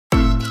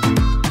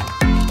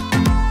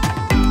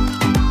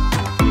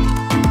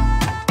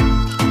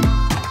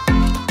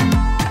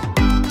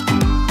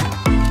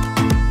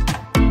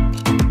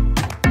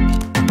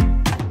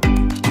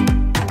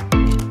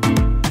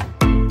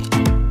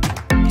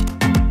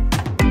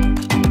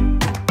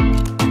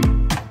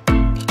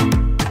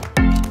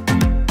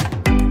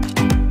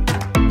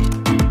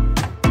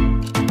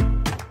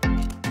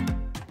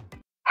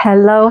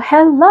Hello,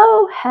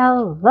 hello,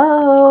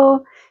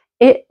 hello.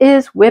 It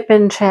is WIP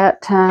and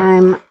Chat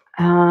time.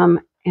 And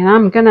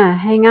I'm going to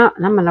hang out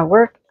and I'm going to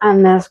work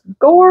on this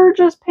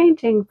gorgeous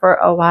painting for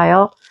a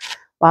while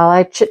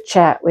I chit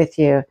chat with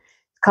you.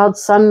 It's called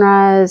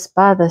Sunrise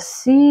by the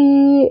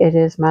Sea. It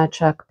is my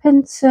Chuck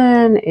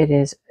Pinson. It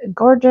is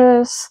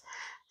gorgeous.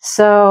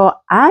 So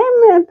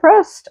I'm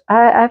impressed.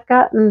 I've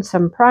gotten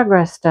some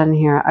progress done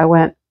here. I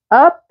went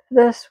up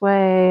this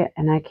way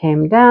and I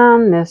came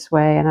down this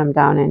way and I'm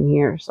down in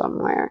here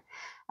somewhere.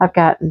 I've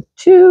gotten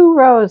 2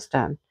 rows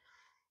done.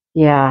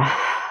 Yeah.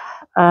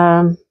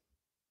 I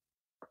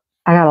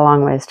got a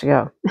long ways to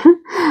go.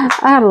 I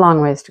got a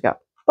long ways to go,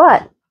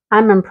 but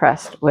I'm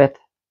impressed with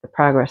the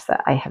progress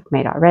that I have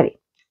made already.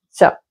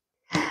 So,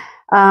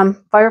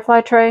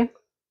 firefly tray,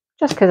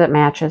 just because it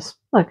matches.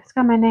 Look, it's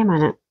got my name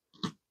on it.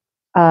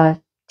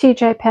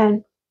 TJ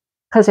pen,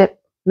 because it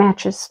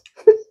matches.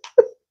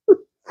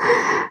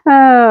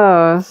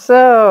 Oh,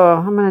 so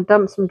I'm going to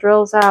dump some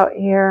drills out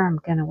here. I'm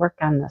going to work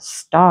on the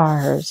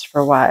stars for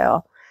a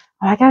while.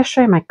 Oh, I got to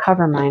show you my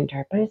cover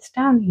minder, but it's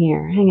down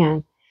here. Hang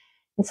on.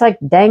 It's like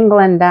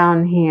dangling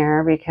down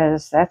here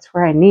because that's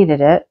where I needed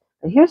it.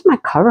 But here's my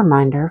cover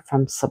minder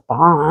from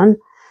Saban.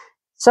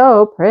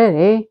 So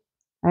pretty,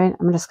 right?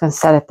 I'm just going to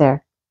set it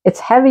there.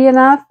 It's heavy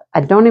enough. I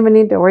don't even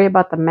need to worry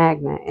about the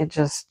magnet.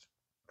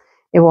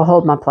 It will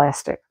hold my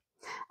plastic.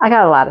 I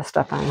got a lot of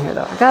stuff on here,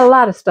 though. I got a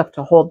lot of stuff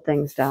to hold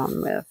things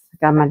down with. I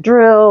got my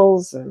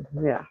drills, and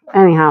yeah.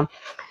 Anyhow,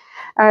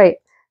 all right.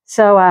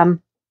 So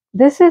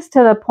this is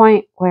to the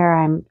point where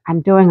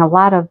I'm doing a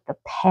lot of the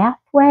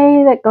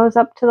pathway that goes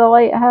up to the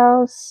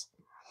lighthouse,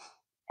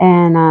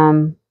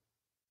 and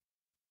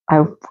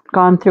I've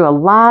gone through a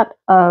lot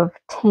of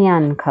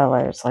tan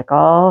colors, like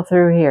all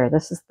through here.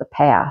 This is the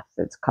path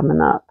that's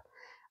coming up.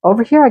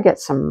 Over here, I get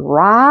some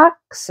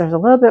rocks. There's a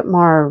little bit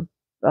more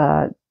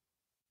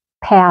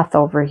path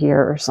over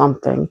here or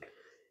something.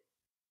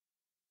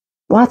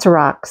 Lots of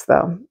rocks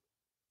though,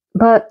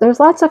 but there's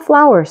lots of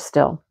flowers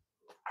still.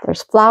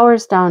 There's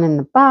flowers down in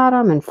the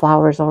bottom and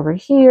flowers over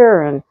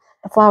here, and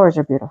the flowers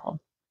are beautiful.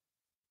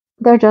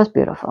 They're just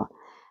beautiful.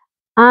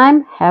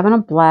 I'm having a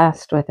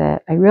blast with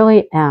it. I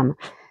really am.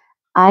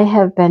 I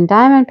have been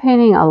diamond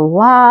painting a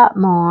lot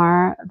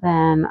more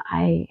than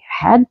I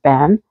had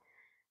been.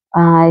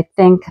 I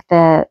think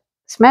that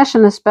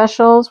Smashing the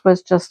Specials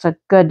was just a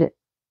good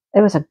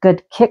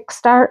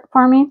kickstart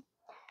for me.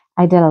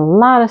 I did a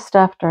lot of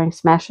stuff during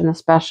Smashing the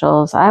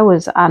Specials. I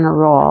was on a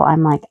roll.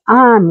 I'm like,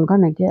 I'm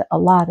going to get a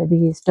lot of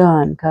these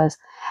done because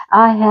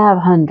I have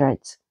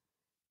hundreds.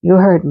 You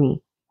heard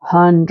me.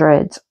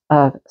 Hundreds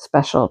of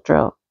special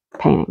drill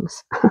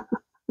paintings.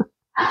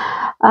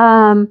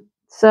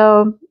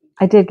 So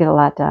I did get a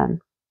lot done.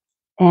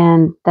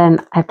 And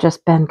then I've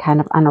just been kind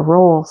of on a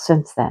roll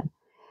since then.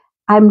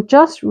 I'm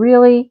just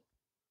really,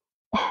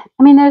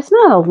 there's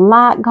not a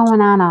lot going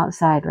on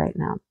outside right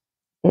now.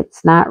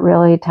 It's not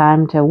really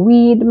time to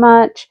weed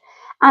much.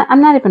 I'm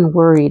not even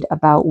worried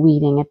about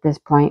weeding at this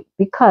point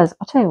because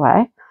I'll tell you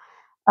why.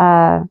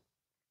 Yeah,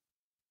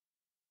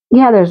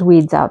 there's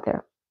weeds out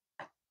there.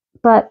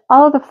 But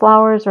all of the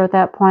flowers are at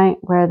that point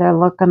where they're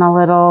looking a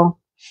little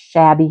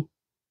shabby.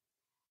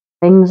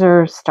 Things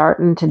are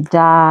starting to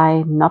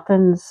die.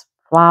 Nothing's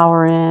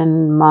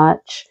flowering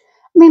much.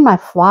 My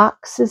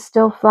phlox is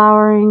still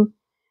flowering.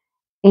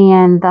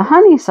 And the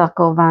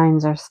honeysuckle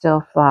vines are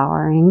still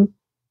flowering.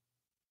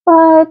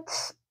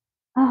 But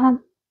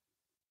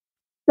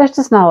there's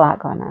just not a lot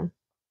going on,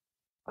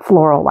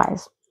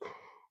 floral-wise.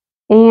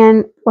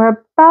 And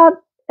we're about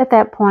at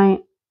that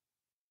point,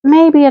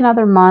 maybe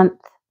another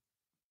month,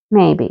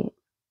 maybe.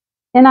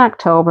 In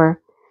October,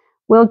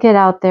 we'll get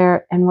out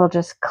there and we'll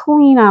just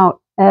clean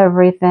out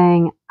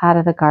everything out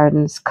of the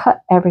gardens, cut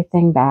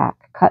everything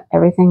back, cut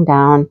everything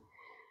down.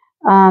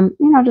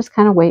 Just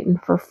kind of waiting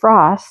for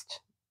frost.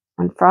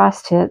 When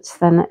frost hits,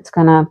 then it's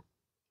going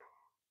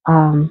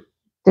to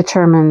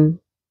determine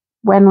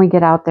when we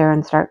get out there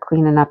and start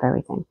cleaning up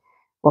everything.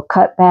 We'll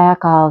cut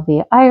back all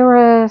the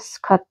iris,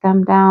 cut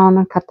them down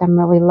and cut them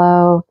really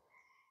low.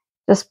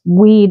 Just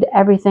weed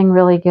everything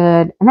really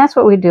good. And that's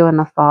what we do in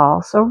the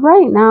fall. So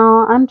right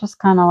now, I'm just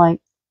kind of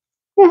like,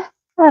 yeah,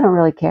 I don't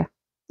really care.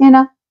 I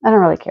don't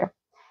really care.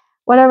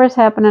 Whatever's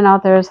happening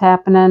out there is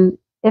happening.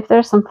 If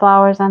there's some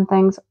flowers on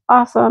things,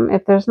 awesome.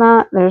 If there's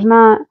not, there's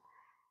not.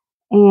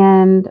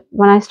 And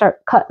when I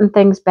start cutting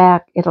things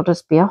back, it'll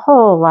just be a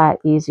whole lot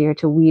easier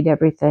to weed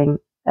everything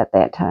at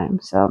that time.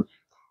 So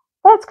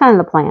that's kind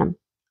of the plan.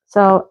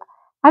 So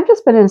I've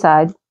just been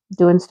inside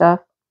doing stuff.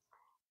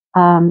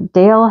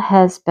 Dale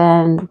has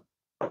been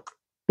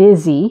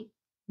busy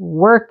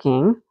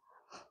working.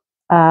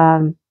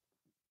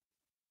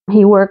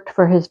 He worked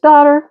at his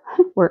daughter's,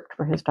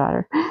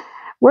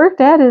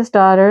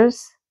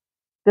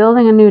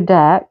 building a new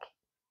deck.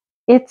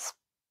 It's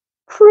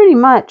pretty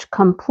much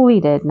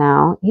completed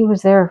now. He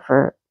was there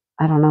for,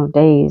 I don't know,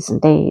 days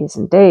and days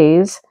and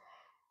days.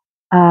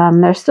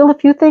 There's still a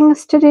few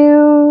things to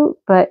do,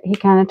 but he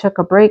kind of took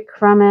a break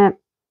from it.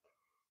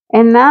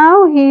 And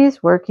now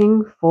he's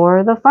working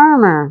for the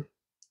farmer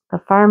The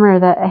farmer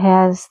that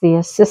has the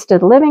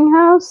assisted living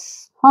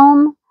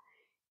home.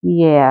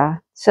 Yeah.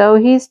 So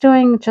he's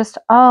doing just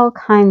all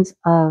kinds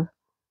of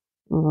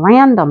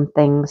random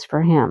things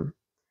for him.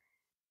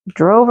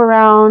 Drove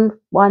around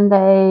one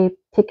day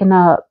picking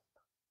up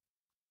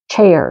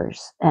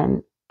chairs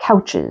and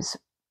couches.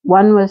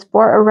 One was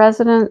for a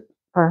resident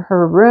for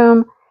her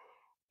room,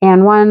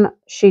 and one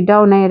she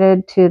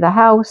donated to the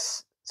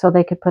house so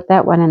they could put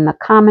that one in the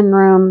common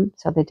room.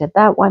 So they did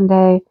that one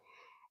day.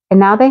 And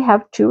now they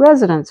have 2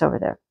 residents over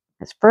there.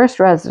 His first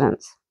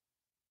residence.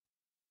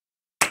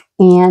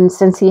 And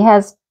since he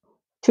has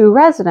 2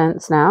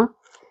 residents now,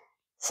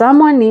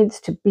 someone needs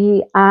to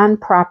be on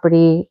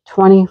property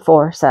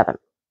 24/7.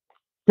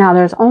 Now,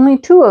 there's only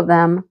 2 of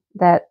them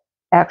that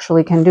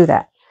actually can do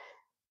that.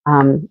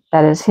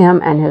 That is him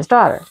and his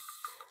daughter.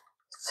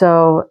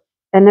 So,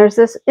 and there's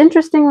this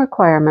interesting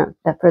requirement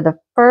that for the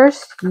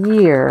first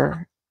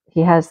year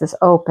he has this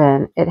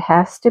open, it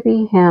has to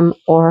be him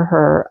or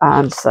her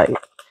on site.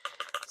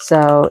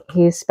 So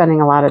he's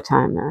spending a lot of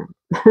time there.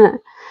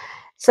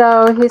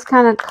 So he's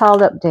kind of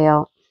called up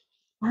Dale.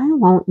 Why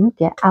won't you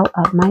get out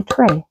of my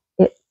tray?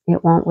 It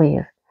won't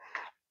leave.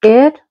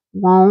 It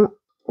won't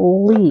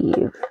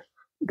leave.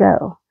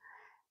 Go.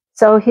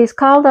 So he's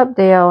called up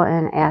Dale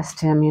and asked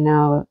him,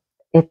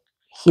 if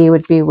he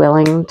would be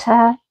willing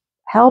to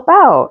help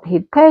out.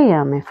 He'd pay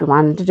him if he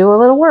wanted to do a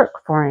little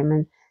work for him.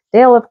 And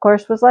Dale, of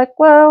course, was like,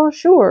 well,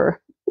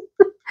 sure.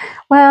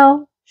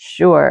 Well,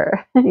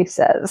 sure, he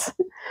says.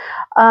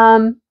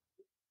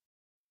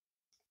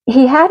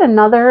 He had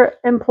another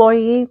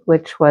employee,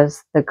 which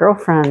was the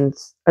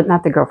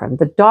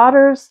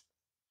daughter's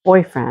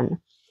boyfriend.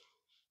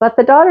 But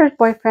the daughter's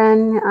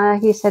boyfriend,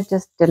 he said,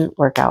 just didn't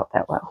work out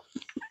that well.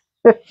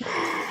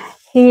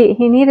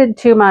 He needed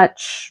too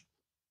much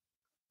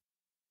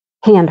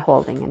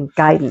hand-holding and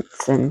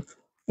guidance, and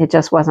it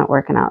just wasn't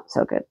working out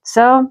so good.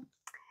 So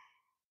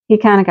he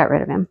kind of got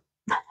rid of him.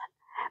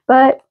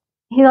 But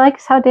he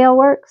likes how Dale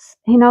works.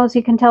 He knows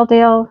he can tell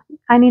Dale,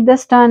 I need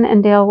this done,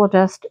 and Dale will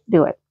just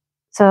do it.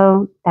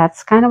 So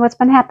that's kind of what's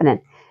been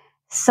happening.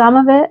 Some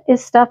of it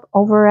is stuff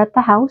over at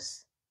the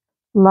house,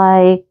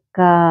 like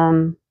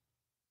for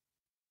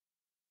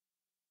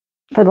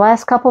the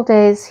last couple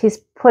days, he's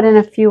put in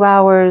a few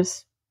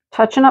hours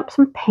touching up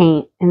some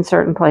paint in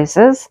certain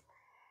places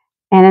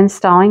and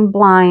installing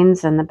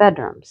blinds in the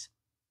bedrooms.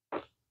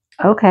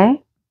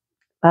 Okay,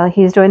 well,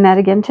 he's doing that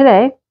again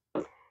today.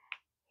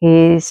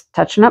 He's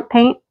touching up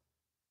paint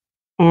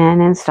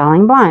and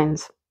installing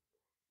blinds.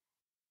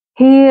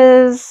 He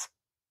is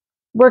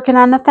working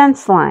on the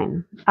fence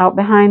line out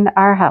behind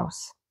our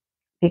house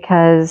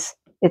because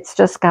it's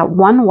just got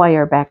one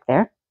wire back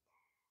there.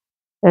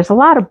 There's a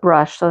lot of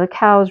brush, so the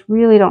cows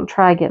really don't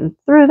try getting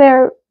through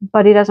there,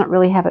 but he doesn't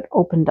really have it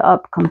opened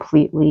up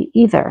completely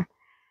either.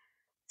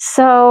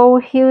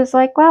 So he was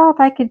like, well, if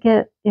I could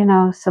get,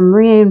 some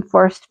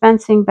reinforced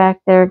fencing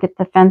back there, get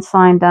the fence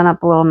line done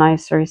up a little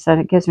nicer. He said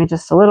it gives me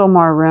just a little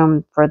more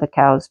room for the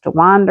cows to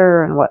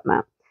wander and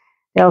whatnot.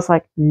 Dale's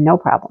like, no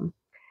problem.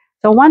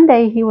 So one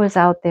day he was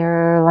out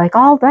there like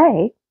all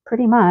day,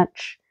 pretty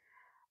much,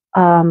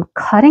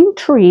 cutting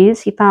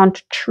trees. He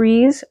found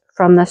trees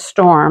from the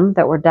storm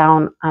that were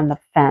down on the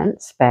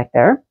fence back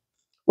there,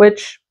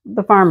 which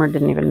the farmer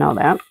didn't even know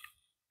that.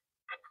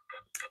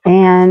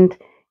 And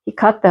he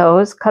cut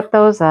those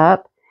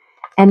up.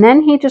 And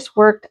then he just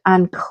worked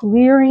on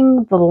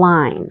clearing the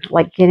line,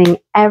 like getting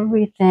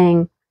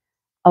everything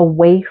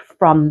away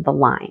from the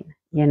line,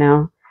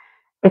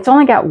 It's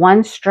only got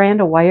 1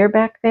 strand of wire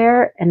back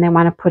there, and they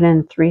want to put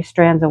in 3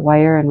 strands of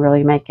wire and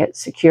really make it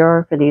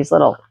secure for these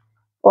little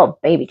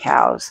baby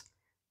cows.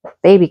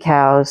 Baby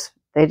cows,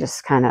 they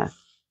just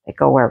they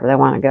go wherever they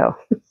want to go.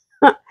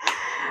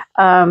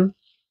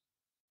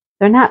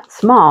 They're not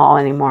small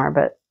anymore,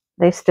 but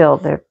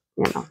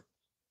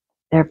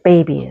they're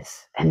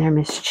babies and they're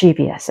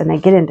mischievous and they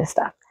get into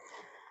stuff.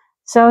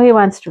 So he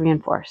wants to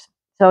reinforce.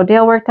 So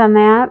Dale worked on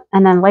that,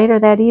 and then later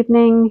that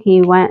evening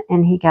he went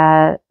and he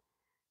got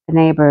the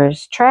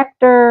neighbor's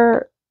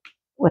tractor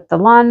with the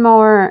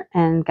lawnmower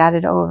and got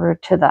it over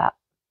to the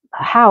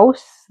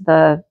house,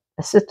 the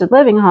assisted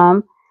living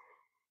home,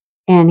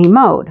 and he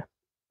mowed.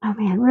 Oh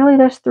man, really?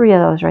 There's 3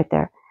 of those right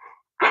there.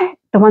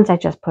 The ones I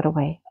just put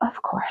away,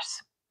 of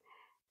course.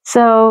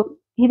 So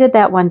he did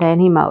that one day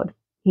and he mowed.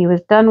 He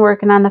was done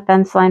working on the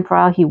fence line for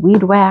a while. He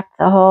weed whacked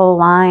the whole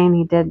line.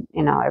 He did,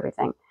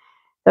 everything.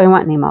 So he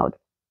went and he mowed.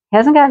 He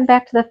hasn't gotten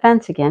back to the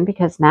fence again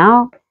because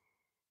now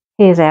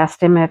he's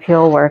asked him if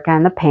he'll work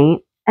on the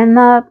paint and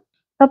the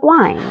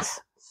blinds.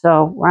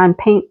 So we're on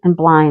paint and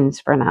blinds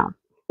for now.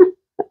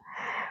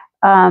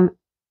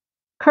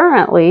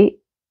 Currently,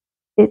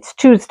 it's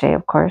Tuesday,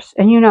 of course,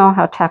 and you know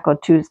how Taco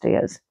Tuesday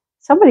is.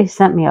 Somebody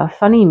sent me a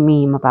funny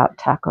meme about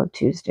Taco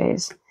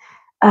Tuesdays.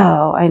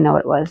 Oh, I know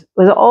it was. It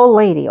was an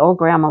old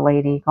grandma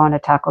lady going to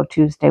Taco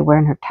Tuesday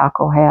wearing her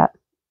taco hat.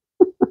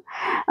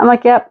 I'm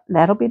like, yep,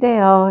 that'll be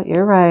Dale.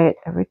 You're right.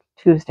 Every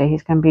Tuesday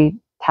he's going to be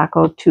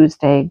Taco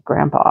Tuesday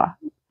grandpa.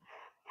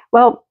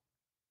 Well,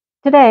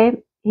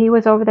 today he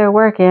was over there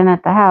working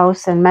at the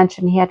house and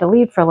mentioned he had to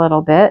leave for a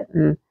little bit.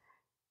 And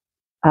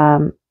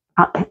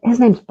his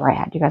name's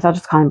Brad, you guys. I'll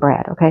just call him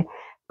Brad, okay?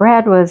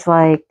 Brad was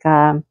like,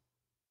 oh,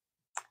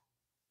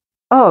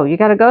 you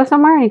got to go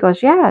somewhere? And he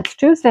goes, yeah, it's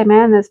Tuesday,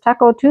 man. It's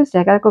Taco Tuesday.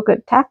 I got to go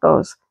get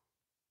tacos.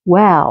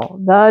 Well,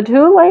 the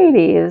two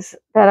ladies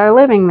that are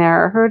living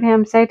there heard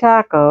him say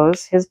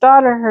tacos. His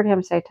daughter heard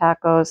him say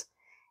tacos.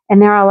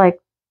 And they're all like,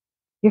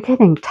 you're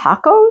kidding,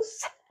 tacos?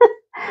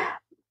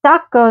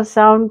 Tacos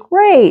sound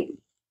great.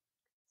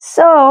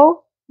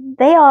 So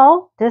they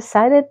all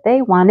decided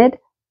they wanted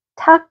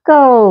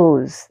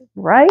tacos,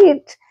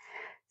 right?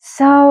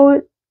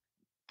 So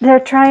they're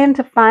trying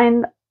to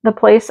find the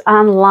place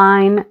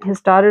online.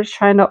 His daughter's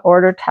trying to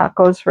order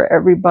tacos for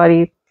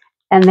everybody,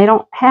 and they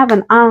don't have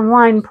an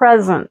online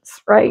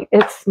presence, right?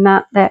 It's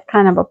not that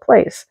kind of a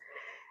place.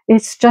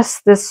 It's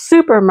just this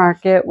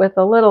supermarket with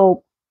a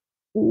little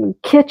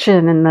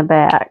kitchen in the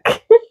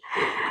back.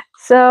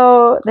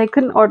 So they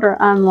couldn't order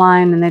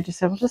online, and they just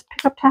said, well, just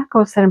pick up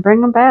tacos and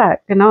bring them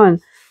back,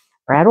 and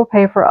Brad will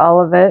pay for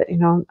all of it,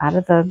 out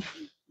of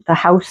the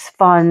house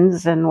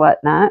funds and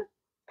whatnot.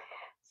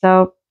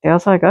 So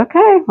Dale's like,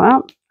 okay,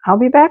 well, I'll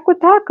be back with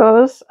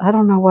tacos. I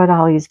don't know what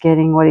all he's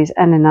getting, what he's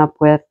ending up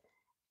with.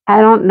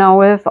 I don't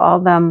know if all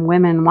them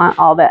women want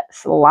all that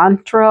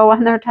cilantro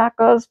on their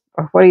tacos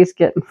or what he's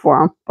getting for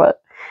them,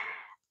 but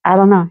I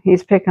don't know.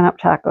 He's picking up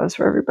tacos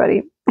for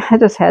everybody. I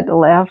just had to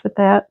laugh at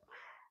that.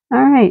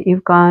 All right,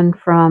 you've gone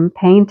from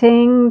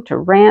painting to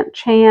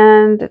ranch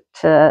hand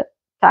to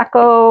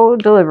taco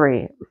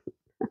delivery.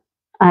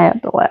 I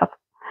had to laugh.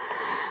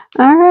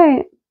 All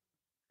right.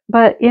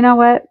 But you know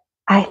what?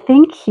 I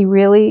think he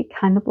really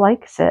kind of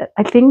likes it.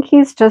 I think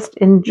he's just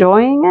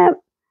enjoying it.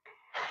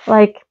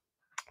 Like,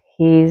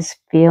 he's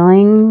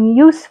feeling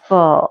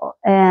useful.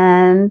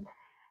 And,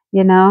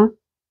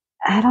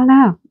 I don't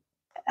know.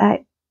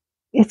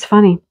 It's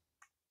funny.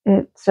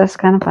 It's just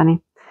kind of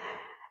funny.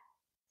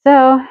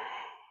 So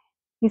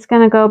he's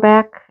going to go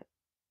back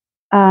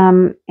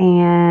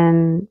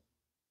and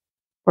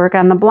work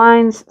on the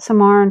blinds some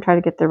more and try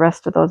to get the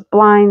rest of those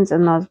blinds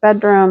in those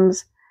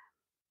bedrooms.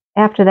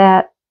 After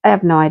that, I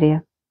have no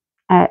idea.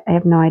 I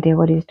have no idea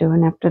what he's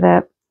doing after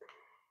that.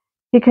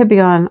 He could be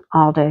on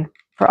all day,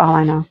 for all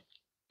I know.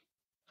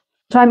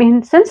 So, I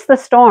mean, since the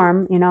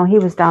storm, he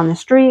was down the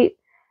street,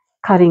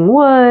 cutting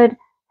wood,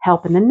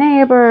 helping the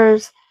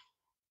neighbors,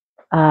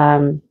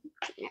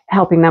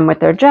 helping them with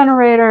their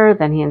generator.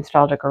 Then he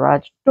installed a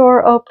garage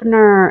door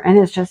opener, and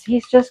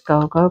he's just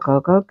go, go, go,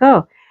 go,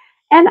 go.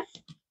 And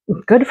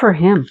good for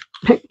him.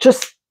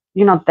 Just,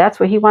 that's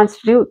what he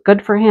wants to do.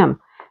 Good for him.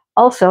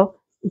 Also,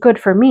 good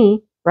for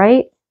me,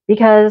 right?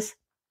 Because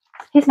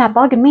he's not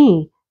bugging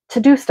me to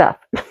do stuff.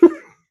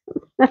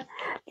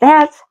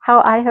 That's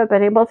how I have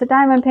been able to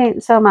diamond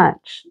paint so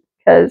much.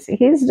 Because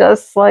he's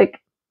just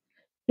like,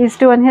 he's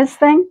doing his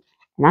thing,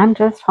 and I'm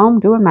just home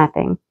doing my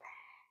thing.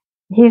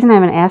 He's not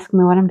even asking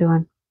me what I'm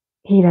doing.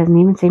 He doesn't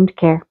even seem to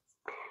care.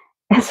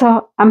 And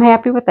so I'm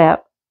happy with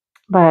that.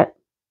 But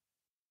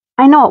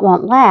I know it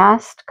won't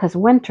last because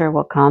winter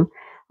will come.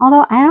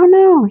 Although, I don't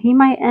know. He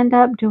might end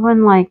up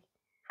doing like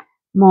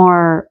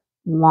more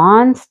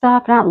lawn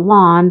stuff. Not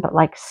lawn, but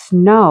like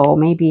snow.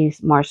 Maybe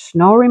more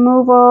snow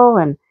removal.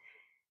 And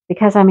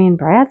because,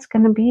 Brad's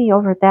going to be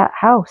over at that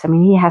house.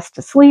 He has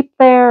to sleep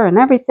there and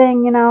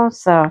everything,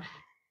 So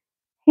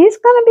he's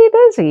going to be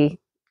busy.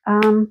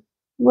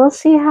 We'll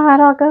see how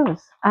it all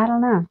goes. I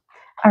don't know.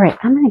 All right,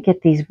 I'm going to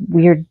get these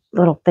weird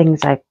little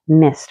things I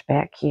missed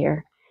back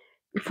here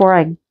before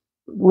I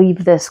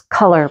leave this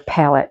color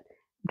palette.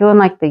 I'm doing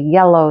like the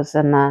yellows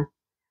and the,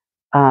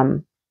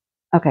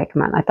 okay,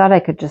 come on. I thought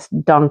I could just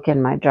dunk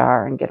in my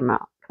jar and get them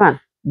out. Come on,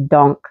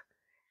 dunk.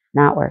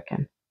 Not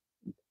working.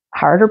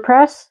 Harder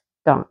press,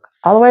 dunk.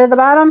 All the way to the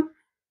bottom.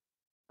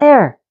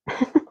 There.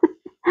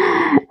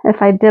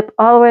 If I dip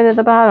all the way to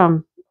the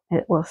bottom,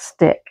 it will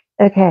stick.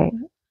 Okay.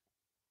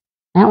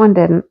 That one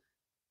didn't.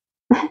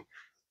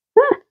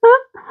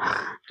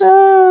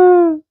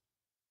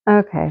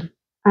 Okay.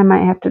 I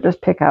might have to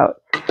just pick out.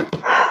 Dang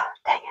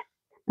it.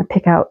 I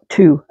pick out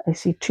two. I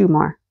see two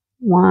more.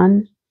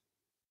 One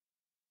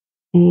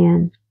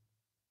and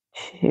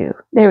two.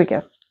 There we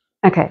go.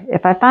 Okay.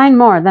 If I find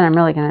more, then I'm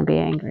really going to be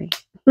angry.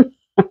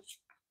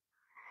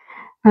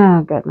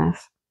 Oh,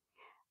 goodness.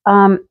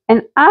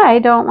 And I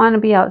don't want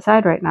to be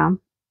outside right now.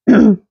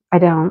 I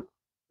don't.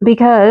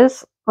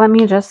 Because, let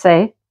me just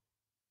say,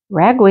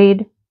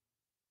 ragweed.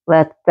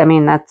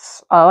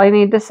 That's all I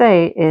need to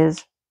say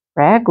is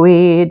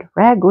ragweed,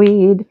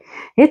 ragweed.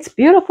 It's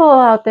beautiful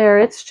out there.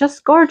 It's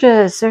just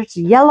gorgeous. There's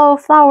yellow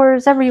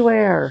flowers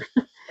everywhere.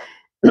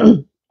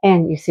 And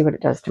you see what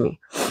it does to me.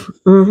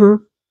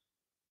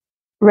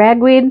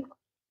 Ragweed,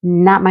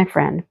 not my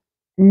friend.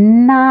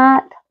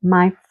 Not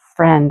my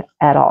friend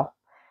at all.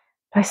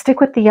 Do I stick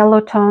with the yellow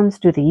tones?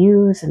 Do the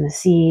U's and the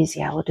C's?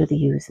 Yeah, we'll do the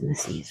U's and the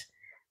C's.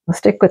 We'll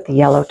stick with the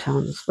yellow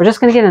tones. We're just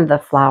going to get into the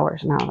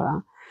flowers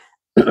now,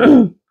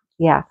 though.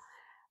 Yeah.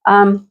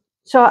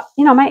 So,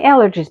 my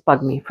allergies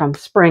bug me from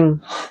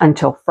spring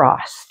until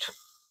frost.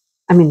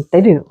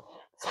 They do.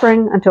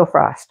 spring until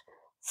frost.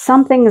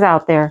 Something's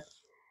out there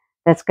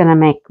that's going to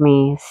make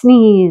me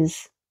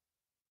sneeze,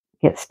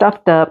 get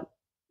stuffed up,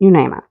 you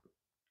name it.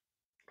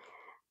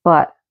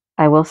 But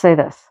I will say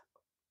this,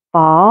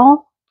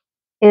 fall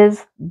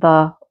is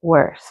the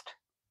worst,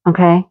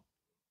 okay?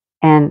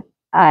 And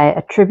I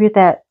attribute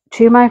that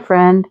to my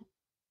friend,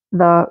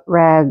 the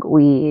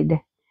ragweed.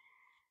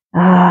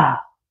 Oh,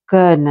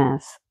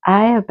 goodness.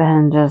 I have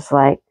been just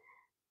like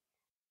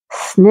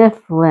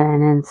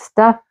sniffling and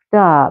stuffed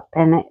up.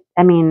 And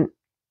I mean,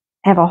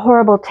 have a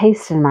horrible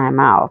taste in my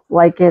mouth.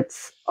 Like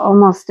it's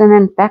almost an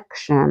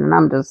infection. And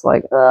I'm just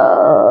like,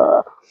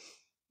 ugh.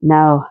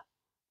 No,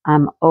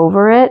 I'm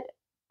over it.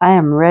 I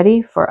am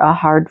ready for a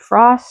hard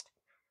frost,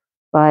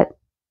 but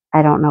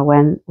I don't know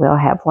when we'll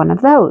have one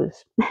of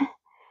those.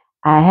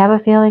 I have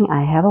a feeling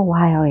I have a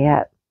while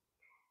yet.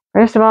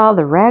 First of all,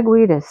 the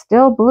ragweed is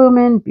still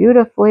blooming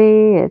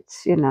beautifully.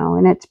 It's,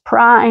 in its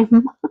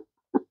prime.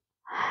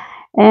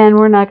 And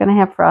we're not going to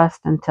have frost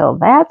until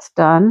that's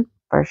done,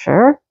 for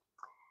sure.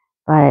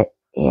 But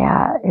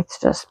yeah, it's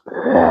just,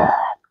 ugh.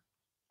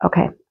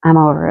 Okay, I'm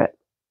over it.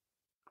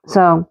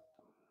 So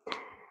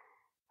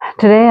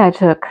today I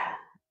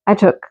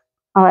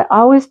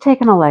always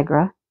take an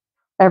Allegra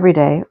every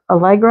day.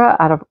 Allegra,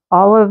 out of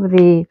all of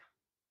the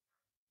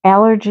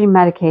allergy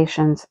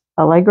medications,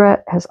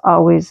 Allegra has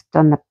always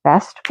done the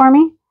best for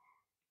me.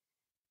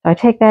 So I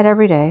take that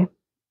every day.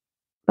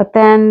 But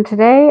then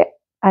today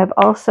I've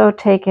also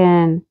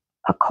taken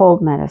a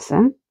cold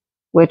medicine,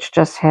 which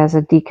just has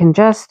a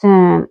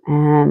decongestant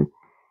and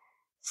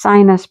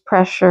sinus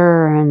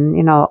pressure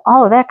and,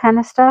 all of that kind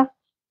of stuff.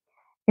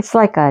 It's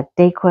like a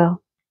Dayquil,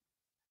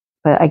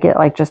 but I get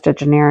like just a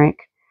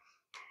generic.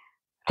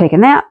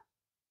 Taking that,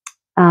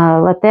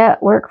 let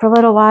that work for a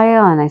little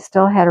while, and I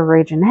still had a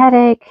raging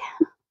headache.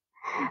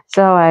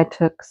 So I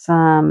took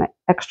some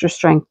extra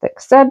strength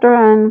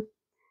Excedrin.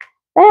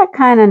 That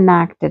kind of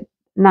knocked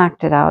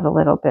it out a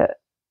little bit,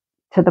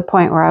 to the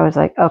point where I was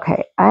like,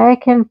 okay, I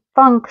can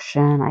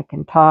function, I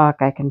can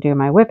talk, I can do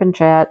my WIP and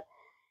Chat,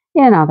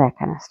 that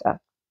kind of stuff.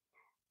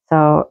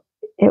 So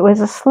it was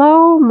a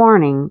slow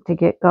morning to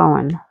get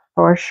going,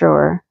 for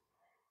sure.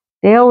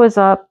 Dale was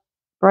up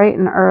bright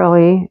and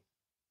early,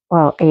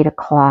 8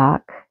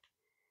 o'clock,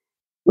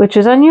 which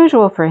is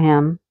unusual for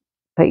him,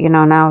 but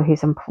now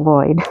he's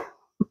employed.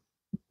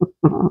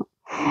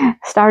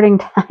 Starting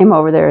time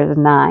over there is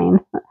 9.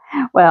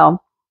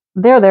 Well,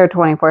 they're there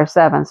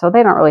 24/7, so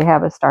they don't really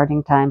have a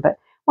starting time. But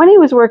when he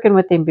was working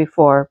with him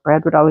before,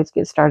 Brad would always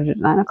get started at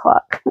 9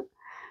 o'clock.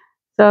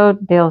 So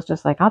Dale's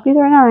just like, I'll be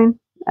there at 9.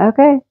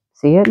 Okay,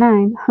 see you at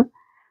 9.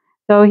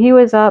 So he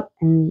was up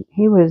and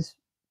he was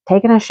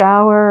taking a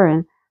shower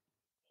and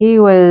he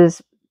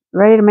was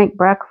ready to make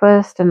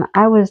breakfast. And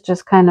I was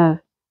just kind of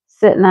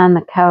sitting on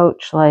the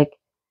couch like,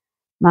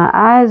 my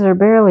eyes are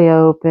barely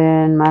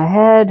open, my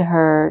head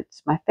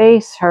hurts, my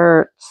face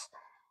hurts.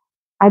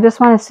 I just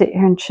want to sit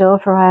here and chill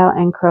for a while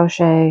and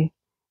crochet.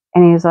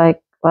 And he's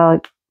like, well,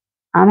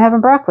 I'm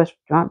having breakfast. Do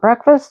you want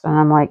breakfast? And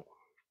I'm like,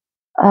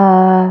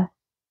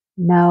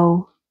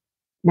 no,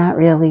 not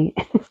really.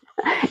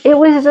 It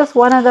was just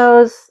one of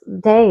those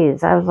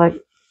days. I was like,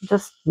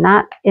 just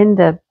not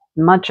into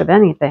much of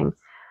anything.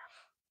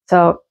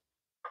 So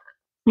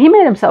he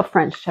made himself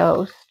French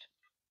toast.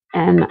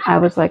 And I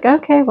was like,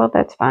 okay, well,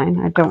 that's fine.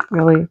 I don't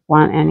really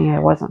want any. I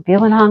wasn't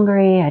feeling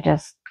hungry.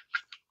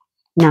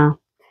 No.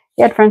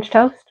 He had French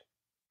toast.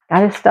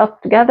 Got his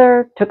stuff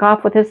together, took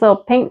off with his little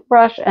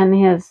paintbrush and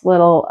his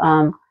little,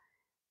 what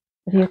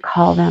do you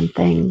call them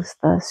things?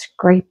 The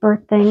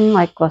scraper thing,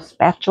 like the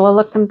spatula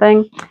looking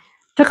thing.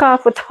 Took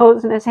off with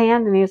those in his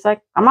hand and he was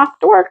like, I'm off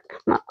to work.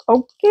 I'm like,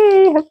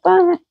 okay, have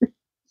fun.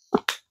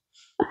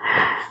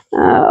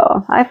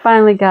 Oh, I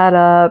finally got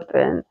up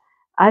and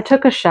I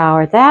took a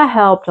shower. That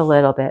helped a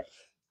little bit.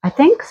 I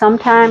think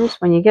sometimes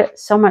when you get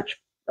so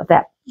much of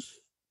that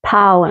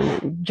pollen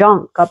and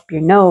junk up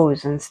your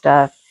nose and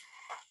stuff,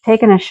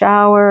 taking a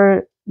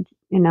shower,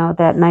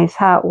 that nice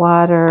hot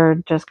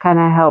water just kind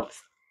of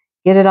helps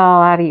get it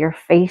all out of your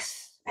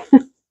face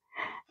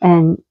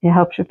and it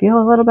helps you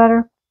feel a little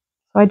better.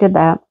 So I did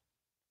that.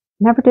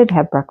 Never did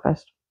have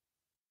breakfast.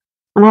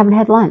 And I haven't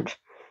had lunch.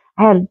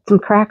 I had some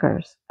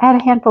crackers. I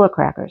had a handful of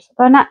crackers.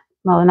 They're not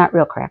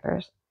real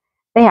crackers.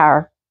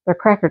 They're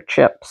cracker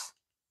chips.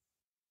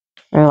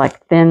 They're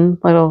like thin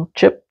little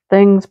chip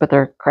things, but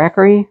they're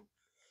crackery.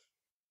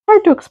 I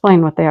have to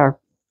explain what they are.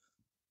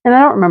 And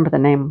I don't remember the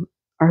name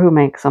or who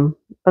makes them,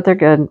 but they're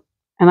good.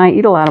 And I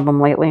eat a lot of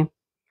them lately.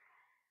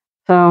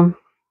 So,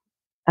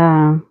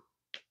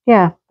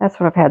 yeah, that's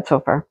what I've had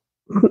so far.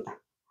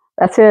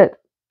 That's it.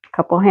 A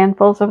couple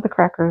handfuls of the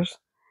crackers.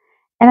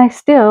 And I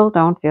still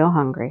don't feel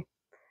hungry.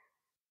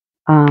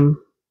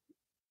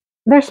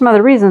 There's some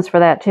other reasons for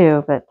that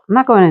too, but I'm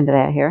not going into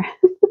that here.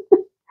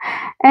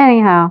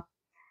 Anyhow,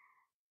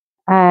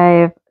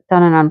 I've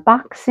done an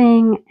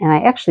unboxing and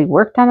I actually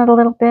worked on it a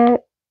little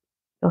bit.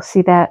 You'll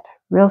see that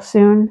real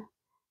soon.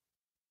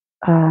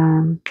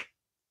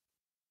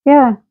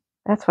 Yeah,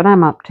 that's what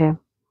I'm up to.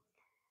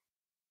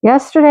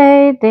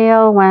 Yesterday,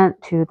 Dale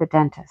went to the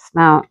dentist.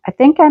 Now, I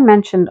think I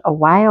mentioned a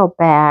while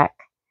back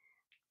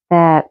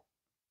that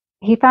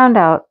he found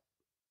out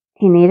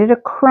he needed a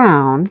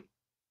crown,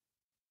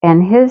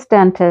 and his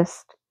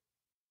dentist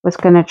was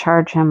going to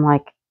charge him,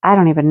 like, I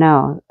don't even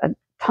know, a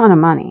ton of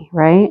money,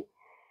 right?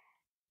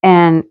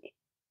 And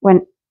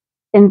when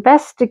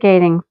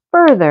investigating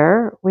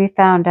further, we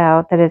found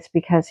out that it's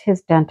because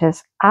his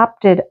dentist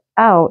opted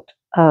out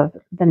of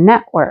the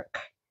network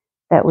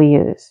that we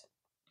use.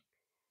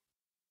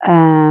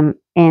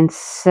 And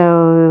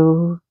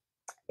so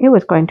it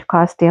was going to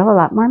cost Dale a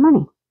lot more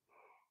money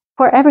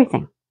for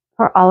everything,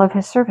 for all of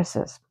his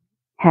services.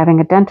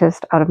 Having a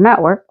dentist out of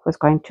network was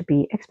going to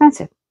be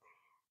expensive.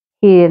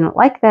 He didn't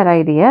like that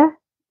idea.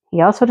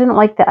 He also didn't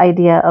like the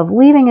idea of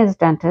leaving his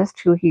dentist,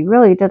 who he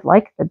really did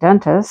like the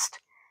dentist.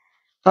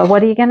 But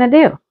what are you going to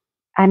do?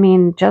 I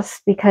mean,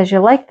 just because you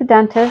like the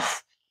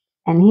dentist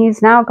and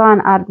he's now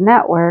gone out of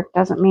network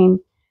doesn't mean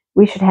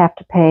we should have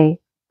to pay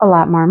a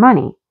lot more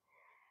money.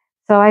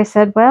 So I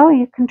said, well,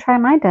 you can try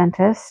my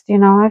dentist. You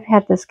know, I've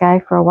had this guy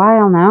for a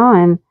while now,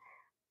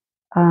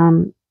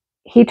 and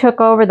he took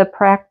over the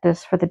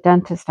practice for the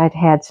dentist I'd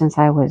had since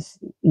I was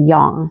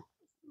young,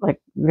 like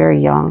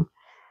very young.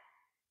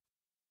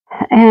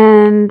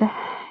 And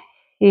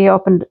he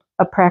opened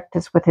a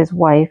practice with his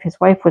wife. His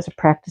wife was a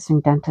practicing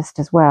dentist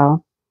as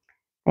well.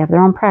 They have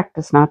their own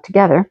practice now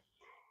together.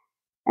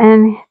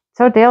 And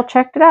so Dale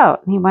checked it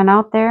out. He went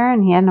out there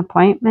and he had an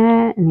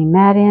appointment and he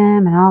met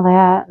him and all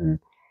that. And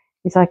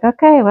he's like,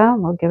 okay, well,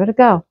 we'll give it a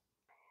go.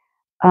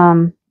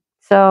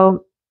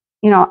 So,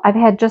 you know, I've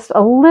had just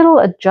a little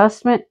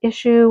adjustment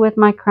issue with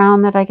my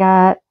crown that I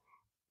got.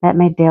 That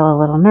made Dale a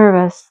little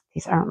nervous.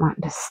 These aren't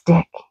wanting to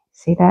stick.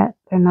 See that?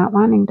 They're not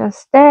wanting to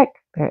stick.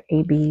 They're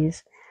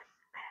ABs.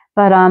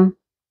 But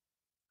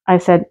I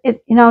said,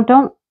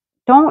 don't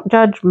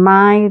judge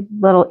my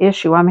little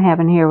issue I'm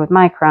having here with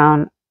my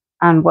crown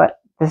on what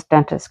this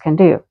dentist can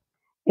do.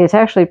 It's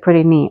actually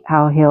pretty neat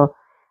how he'll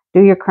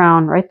do your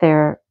crown right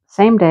there,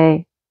 same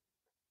day,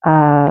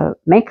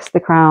 makes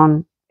the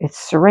crown. It's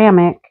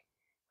ceramic,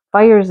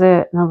 fires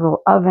it in a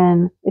little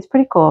oven. It's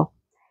pretty cool.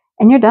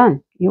 And you're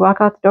done. You walk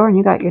out the door and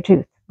you got your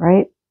tooth,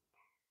 right?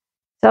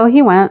 So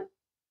he went,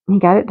 he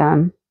got it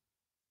done.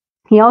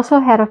 He also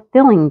had a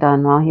filling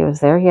done while he was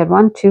there. He had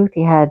one tooth.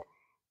 He had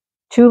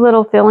two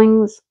little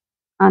fillings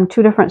on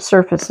two different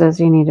surfaces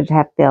he needed to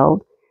have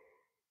filled.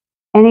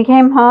 And he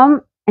came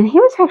home and he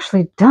was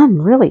actually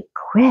done really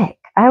quick.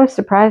 I was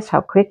surprised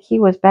how quick he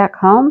was back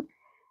home.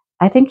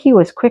 I think he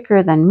was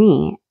quicker than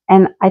me.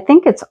 And I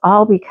think it's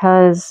all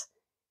because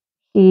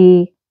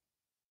he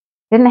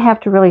didn't have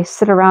to really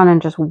sit around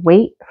and just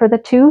wait for the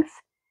tooth,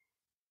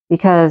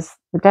 because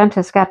the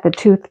dentist got the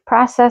tooth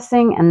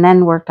processing and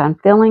then worked on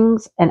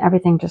fillings and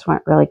everything just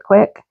went really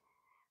quick.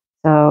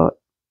 So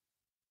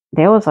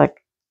Dale was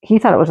like, he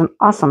thought it was an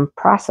awesome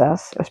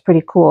process. It was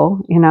pretty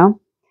cool, you know.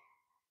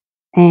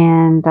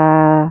 And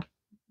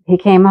he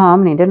came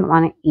home and he didn't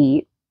want to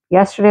eat.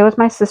 Yesterday was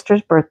my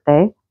sister's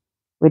birthday.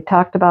 We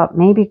talked about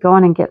maybe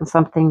going and getting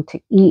something to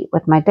eat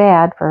with my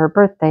dad for her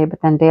birthday,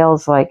 but then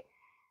Dale's like,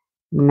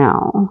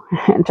 no,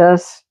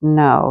 just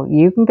no.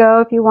 You can go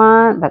if you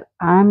want, but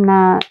I'm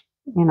not,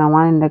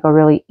 wanting to go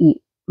really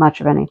eat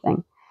much of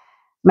anything.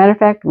 Matter of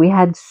fact, we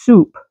had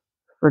soup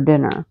for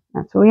dinner.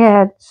 That's what we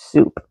had,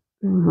 soup.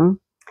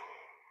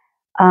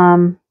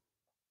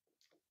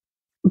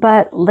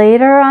 But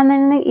later on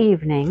in the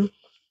evening,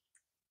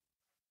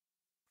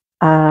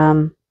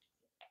 I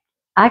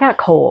got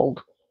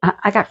cold.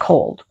 I got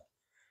cold.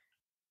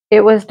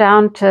 It was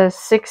down to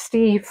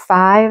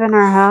 65 in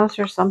our house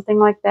or something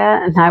like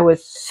that. And I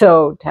was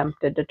so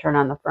tempted to turn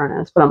on the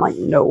furnace, but I'm like,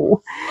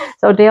 no.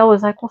 So Dale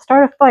was like, well,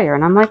 start a fire.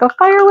 And I'm like, a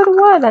fire with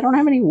what? I don't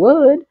have any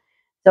wood.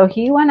 So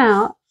he went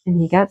out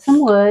and he got some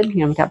wood.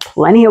 You know, we got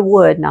plenty of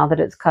wood now that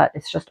it's cut.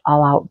 It's just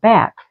all out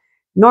back.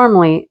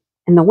 Normally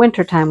in the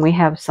wintertime, we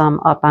have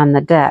some up on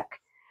the deck,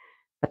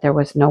 but there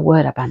was no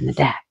wood up on the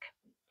deck.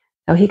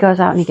 So he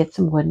goes out and he gets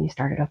some wood and he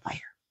started a fire.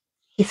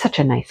 He's such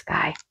a nice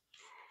guy.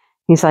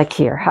 He's like,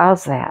 here,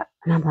 how's that?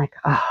 And I'm like,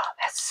 oh,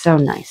 that's so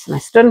nice. And I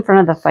stood in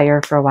front of the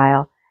fire for a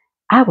while.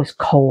 I was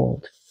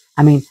cold.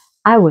 I mean,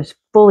 I was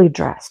fully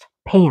dressed,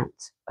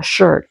 pants, a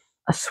shirt,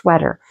 a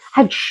sweater,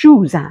 had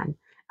shoes on.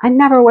 I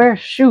never wear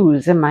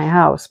shoes in my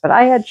house, but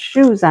I had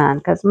shoes on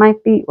because my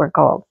feet were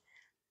cold.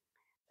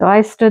 So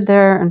I stood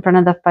there in front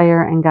of the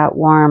fire and got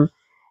warm.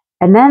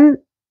 And then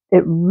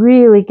it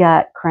really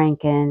got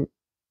cranking.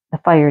 The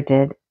fire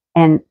did.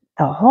 And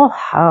the whole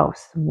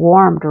house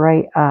warmed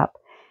right up.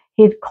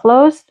 He'd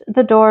closed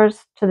the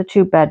doors to the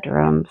two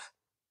bedrooms,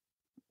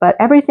 but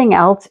everything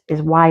else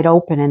is wide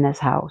open in this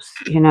house,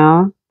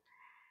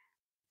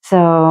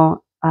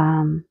 So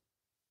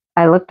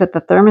I looked at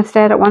the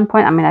thermostat at one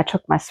point. I mean, I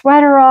took my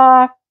sweater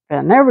off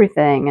and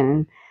everything,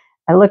 and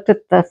I looked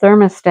at the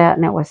thermostat,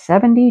 and it was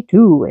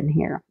 72 in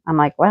here. I'm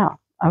like,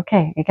 well,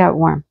 okay, it got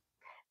warm.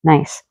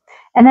 Nice.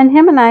 And then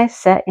him and I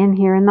sat in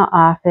here in the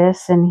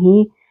office, and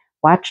he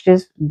watched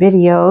his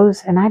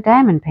videos, and I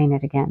diamond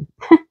painted again.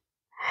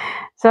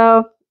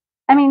 So,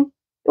 I mean,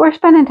 we're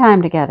spending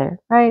time together,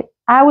 right?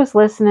 I was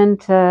listening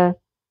to,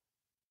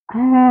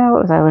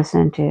 what was I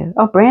listening to?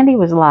 Oh, Brandy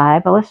was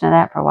live. I listened to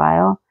that for a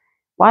while.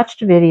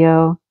 Watched a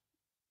video,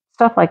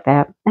 stuff like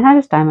that. And I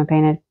just diamond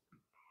painted.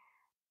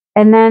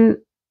 And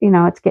then,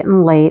 it's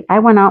getting late. I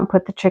went out and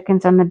put the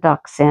chickens and the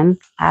ducks in.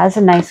 I was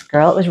a nice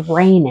girl. It was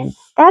raining.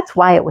 That's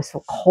why it was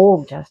so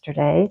cold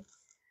yesterday.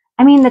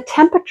 I mean, the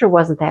temperature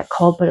wasn't that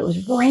cold, but it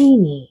was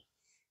rainy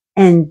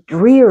and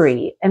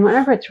dreary. And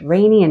whenever it's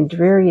rainy and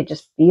dreary, you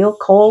just feel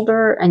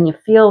colder, and you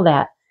feel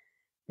that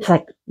it's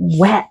like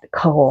wet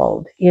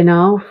cold,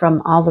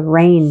 from all the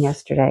rain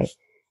yesterday.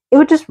 It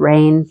would just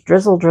rain,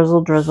 drizzle,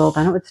 drizzle, drizzle.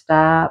 Then it would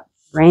stop,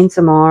 rain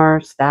some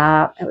more,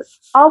 stop. It was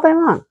all day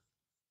long.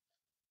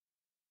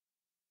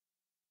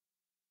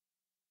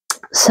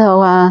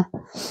 So I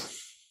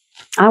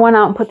went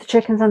out and put the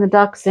chickens and the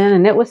ducks in,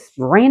 and it was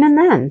raining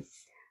then.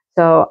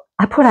 So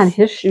I put on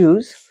his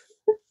shoes.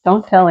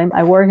 Don't tell him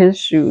I wore his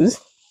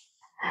shoes.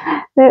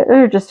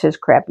 They're just his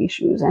crappy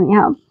shoes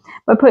anyhow.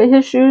 But I put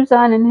his shoes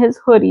on and his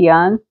hoodie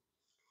on,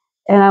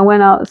 and I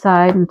went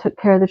outside and took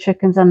care of the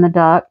chickens and the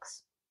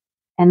ducks.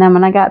 And then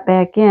when I got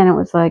back in, it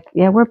was like,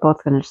 yeah, we're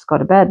both going to just go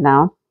to bed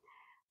now.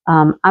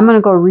 I'm going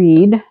to go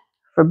read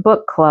for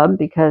book club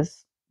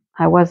because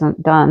I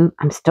wasn't done.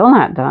 I'm still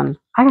not done.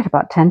 I got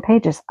about 10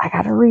 pages I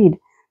got to read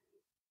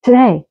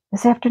today,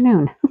 this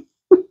afternoon.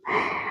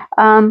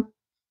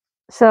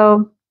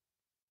 So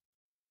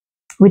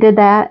we did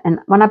that. And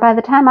by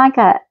the time I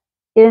got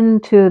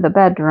into the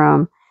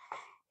bedroom,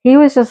 he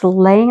was just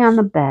laying on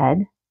the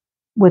bed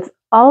with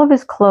all of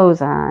his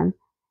clothes on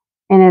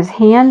and his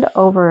hand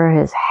over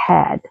his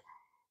head.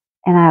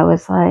 And I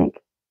was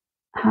like,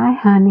 hi,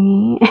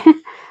 honey.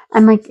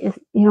 I'm like,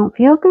 you don't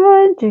feel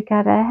good? You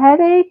got a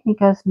headache? He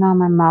goes, no,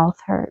 my mouth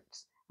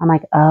hurts. I'm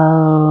like,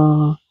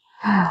 oh,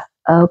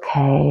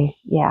 okay.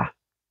 Yeah.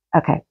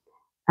 Okay.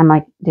 I'm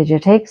like, did you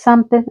take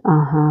something?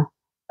 Uh-huh.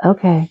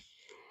 Okay.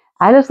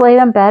 I just laid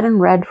in bed and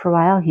read for a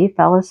while. He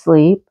fell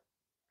asleep.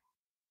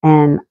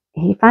 And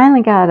he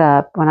finally got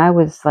up when I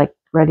was like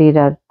ready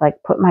to like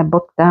put my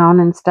book down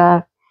and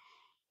stuff.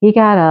 He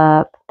got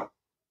up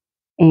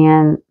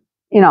and,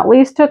 at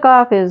least took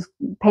off his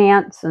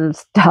pants and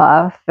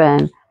stuff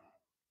and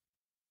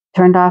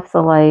turned off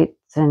the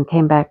lights and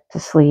came back to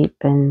sleep.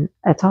 And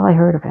that's all I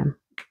heard of him.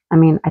 I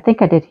mean, I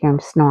think I did hear him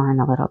snoring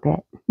a little bit.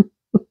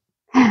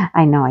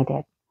 I know I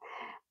did.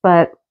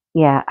 But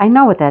yeah, I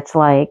know what that's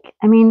like.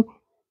 I mean,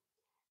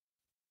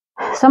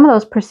 some of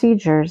those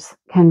procedures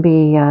can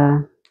be,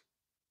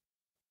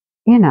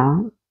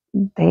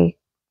 they,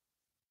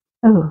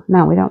 oh,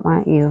 no, we don't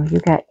want you. You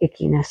got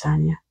ickiness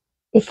on you.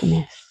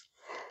 Ickiness.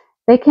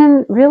 They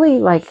can really,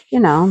 make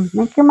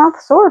your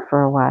mouth sore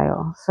for a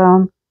while.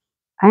 So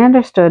I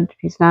understood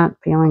he's not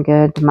feeling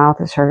good. The mouth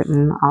is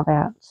hurting, all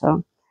that.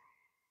 So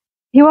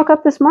he woke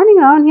up this morning,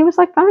 though, and he was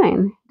like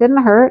fine.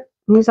 Didn't hurt.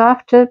 He's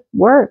off to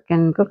work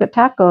and go get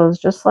tacos,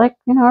 just like,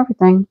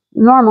 everything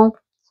normal.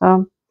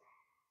 So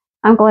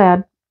I'm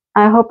glad.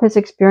 I hope his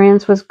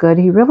experience was good.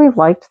 He really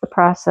liked the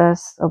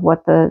process of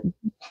what the,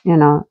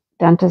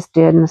 dentist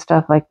did and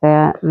stuff like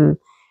that. And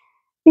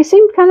he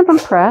seemed kind of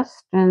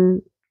impressed.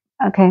 And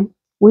okay,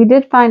 we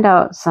did find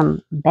out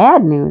some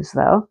bad news,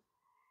 though.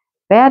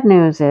 Bad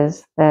news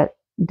is that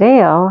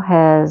Dale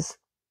has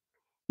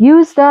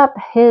used up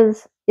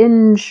his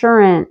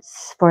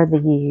insurance for the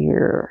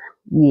year.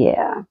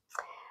 Yeah.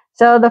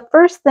 So the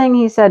first thing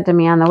he said to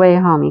me on the way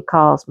home, he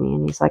calls me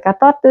and he's like, I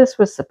thought this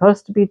was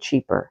supposed to be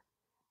cheaper.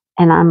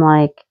 And I'm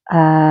like,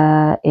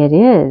 it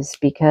is,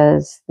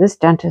 because this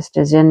dentist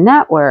is in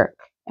network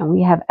and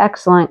we have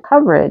excellent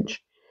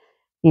coverage.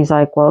 He's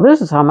like, well,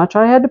 this is how much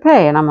I had to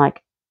pay. And I'm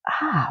like,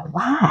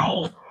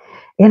 why?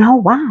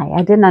 Why?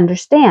 I didn't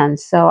understand.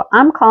 So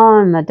I'm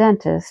calling the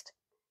dentist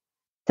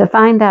to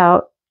find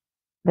out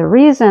the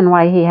reason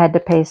why he had to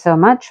pay so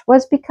much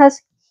was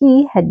because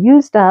he had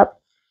used up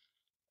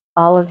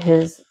all of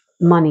his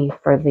money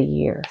for the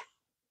year.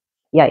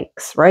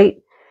 Yikes, right?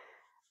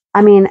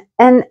 I mean,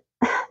 and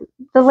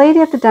the lady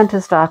at the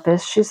dentist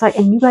office, she's like,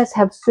 and you guys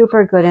have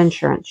super good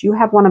insurance. You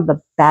have one of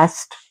the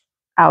best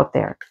out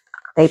there.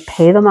 They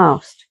pay the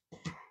most.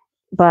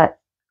 But,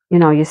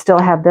 you still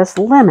have this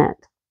limit.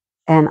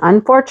 And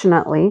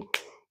unfortunately,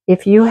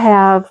 if you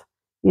have,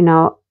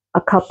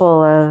 a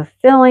couple of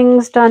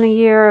fillings done a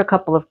year, a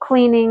couple of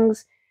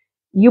cleanings,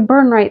 you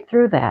burn right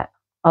through that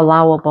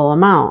allowable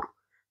amount.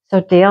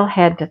 So Dale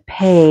had to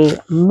pay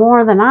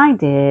more than I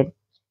did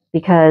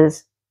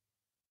because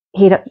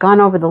he'd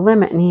gone over the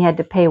limit and he had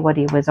to pay what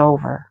he was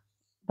over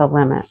the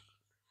limit.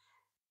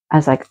 I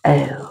was like,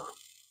 oh,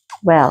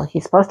 well,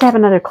 he's supposed to have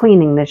another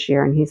cleaning this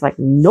year. And he's like,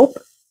 nope,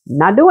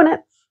 not doing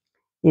it.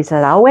 He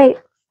said, I'll wait.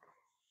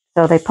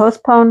 So they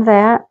postponed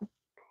that.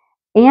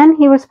 And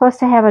he was supposed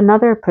to have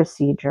another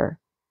procedure.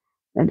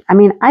 I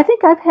mean, I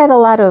think I've had a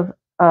lot of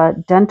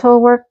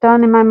dental work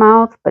done in my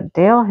mouth, but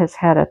Dale has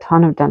had a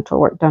ton of dental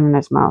work done in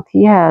his mouth.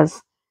 He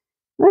has,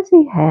 what does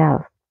he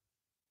have?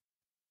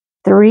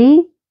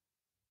 3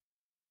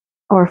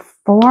 or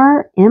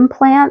 4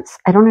 implants.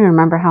 I don't even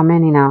remember how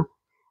many now.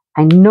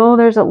 I know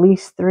there's at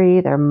least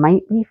 3. There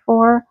might be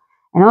 4.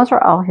 And those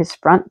are all his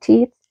front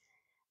teeth.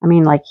 I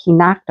mean, like he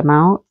knocked them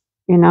out,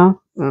 you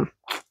know?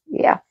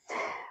 Yeah.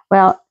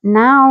 Well,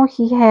 now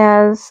he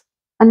has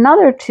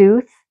another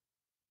tooth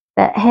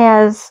that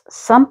has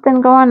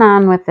something going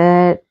on with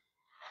it.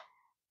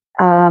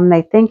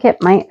 They think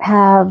it might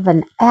have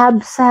an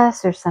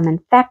abscess or some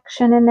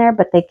infection in there,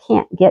 but they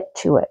can't get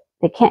to it.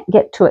 They can't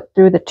get to it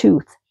through the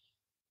tooth.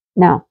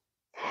 No.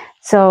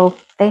 So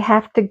they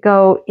have to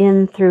go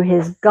in through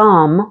his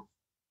gum.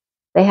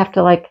 They have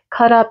to like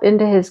cut up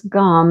into his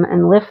gum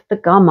and lift the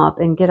gum up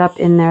and get up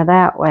in there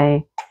that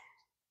way.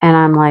 And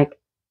I'm like,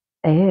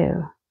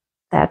 ew,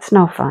 that's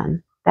no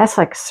fun. That's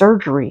like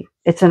surgery.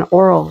 It's an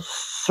oral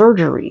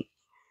surgery.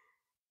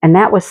 And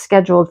that was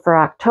scheduled for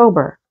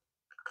October.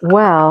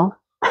 Well,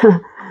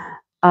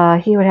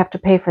 he would have to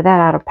pay for that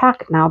out of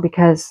pocket now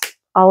because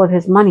all of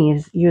his money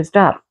is used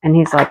up. And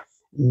he's like,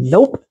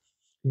 nope,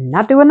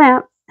 not doing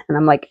that. And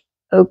I'm like,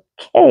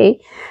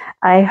 okay,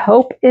 I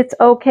hope it's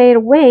okay to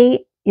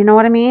wait. You know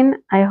what I mean?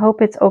 I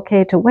hope it's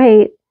okay to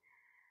wait,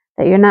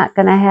 that you're not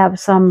going to have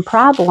some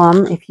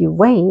problem if you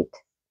wait.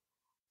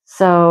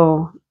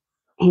 So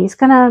he's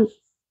gonna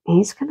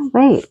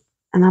wait.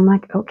 And I'm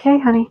like, okay,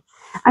 honey.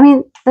 I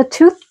mean, the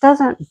tooth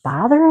doesn't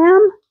bother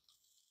him.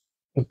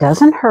 It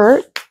doesn't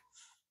hurt.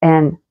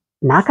 And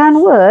knock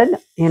on wood,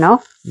 you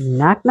know,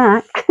 knock,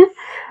 knock,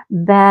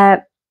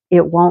 that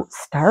it won't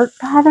start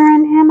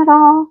bothering him at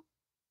all.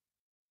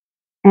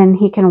 And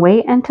he can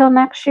wait until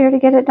next year to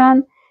get it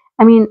done.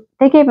 I mean,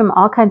 they gave him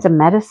all kinds of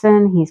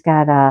medicine. He's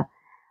got a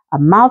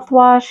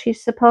mouthwash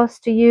he's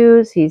supposed to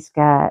use. He's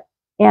got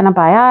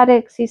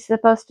antibiotics he's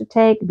supposed to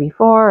take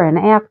before and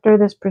after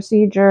this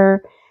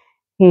procedure.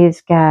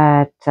 He's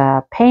got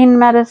pain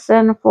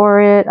medicine for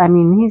it. I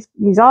mean,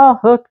 he's all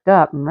hooked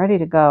up and ready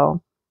to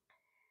go.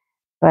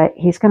 But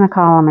he's going to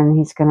call him and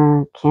he's going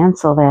to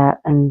cancel that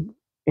and,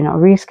 you know,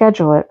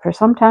 reschedule it for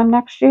sometime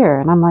next year.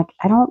 And I'm like,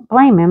 I don't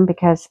blame him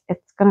because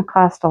it's going to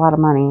cost a lot of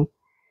money.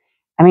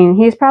 I mean,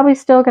 he's probably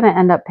still going to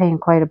end up paying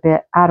quite a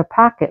bit out of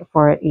pocket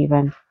for it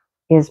even,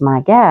 is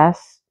my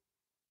guess.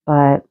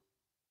 But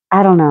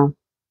I don't know.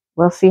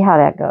 We'll see how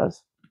that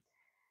goes.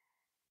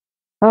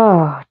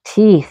 Oh,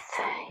 teeth.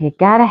 You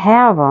got to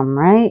have them,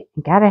 right?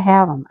 You got to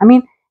have them. I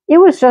mean, it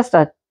was just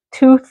a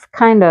tooth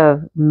kind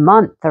of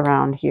month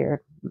around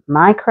here.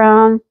 My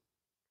crown,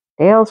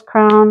 Dale's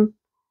crown.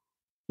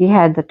 He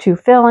had the 2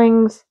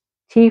 fillings.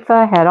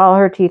 Tifa had all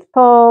her teeth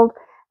pulled.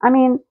 I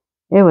mean,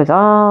 it was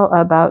all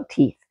about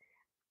teeth.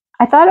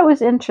 I thought it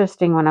was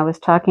interesting when I was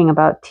talking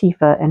about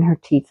Tifa and her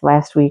teeth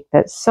last week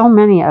that so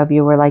many of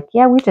you were like,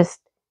 yeah,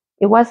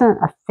 it wasn't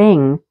a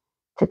thing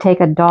to take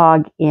a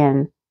dog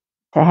in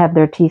to have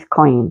their teeth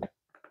cleaned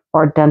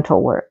or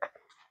dental work.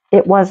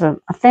 It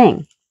wasn't a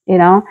thing, you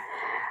know?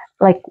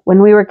 Like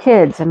when we were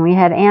kids and we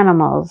had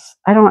animals,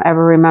 I don't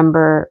ever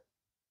remember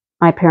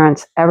my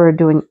parents ever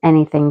doing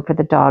anything for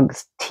the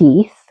dog's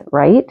teeth,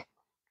 right?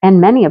 And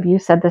many of you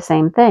said the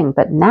same thing,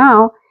 but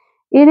now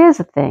it is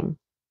a thing.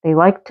 They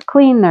like to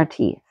clean their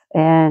teeth.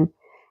 And,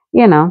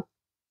 you know,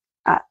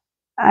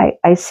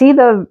 I see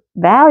the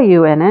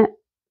value in it.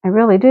 I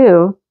really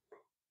do.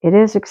 It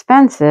is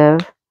expensive,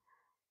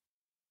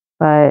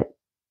 but,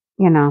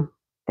 you know,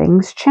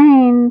 things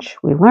change.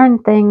 We learn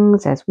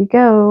things as we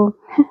go.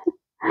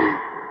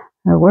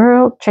 The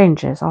world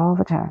changes all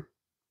the time.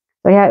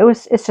 So yeah,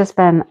 it's just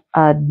been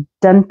a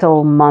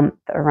dental month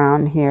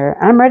around here.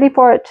 I'm ready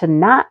for it to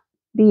not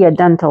be a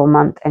dental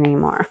month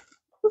anymore.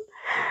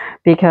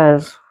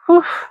 Because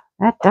whew,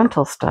 that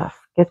dental stuff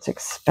gets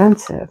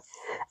expensive.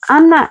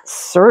 I'm not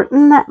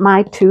certain that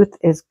my tooth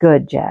is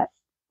good yet.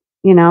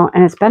 You know,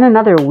 and it's been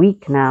another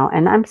week now,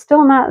 and I'm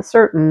still not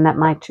certain that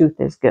my tooth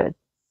is good.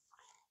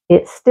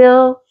 It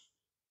still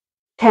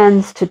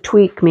tends to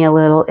tweak me a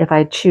little if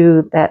I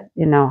chew that,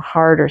 you know,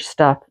 harder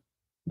stuff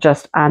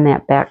just on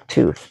that back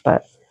tooth.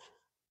 But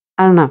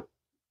I don't know.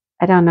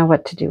 I don't know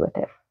what to do with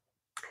it.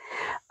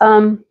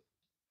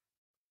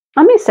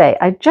 Let me say,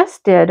 I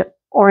just did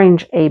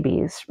orange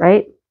ABs,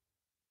 right?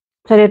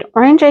 So I did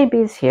orange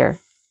ABs here.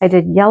 I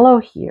did yellow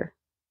here.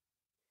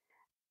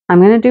 I'm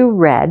going to do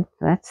red.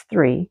 That's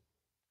 3.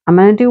 I'm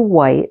going to do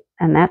white,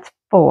 and that's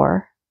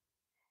 4.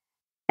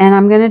 And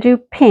I'm going to do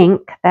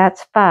pink.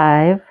 That's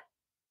 5.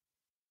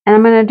 And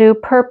I'm going to do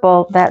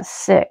purple. That's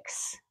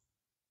 6.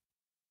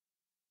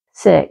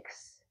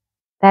 6.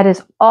 That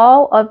is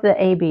all of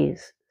the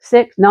ABs.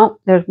 6. No,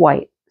 there's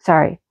white.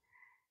 Sorry.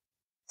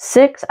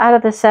 6 out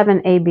of the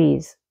 7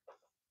 ABs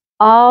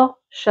all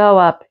show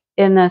up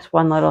in this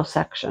one little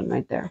section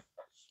right there.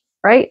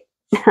 Right?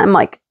 I'm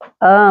like,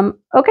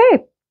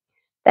 okay.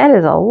 That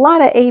is a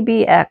lot of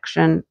AB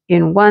action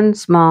in one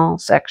small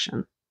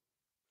section.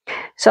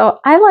 So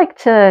I like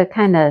to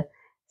kind of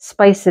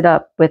spice it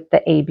up with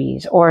the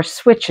ABs or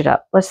switch it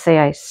up. Let's say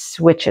I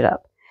switch it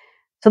up.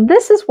 So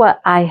this is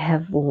what I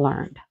have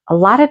learned. A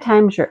lot of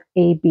times your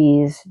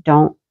ABs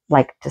don't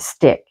like to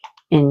stick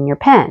in your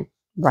pen,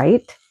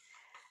 right?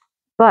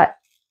 But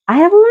I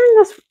have learned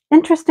this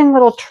interesting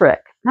little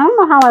trick. I don't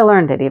know how I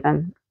learned it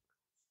even,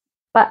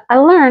 but I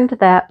learned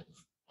that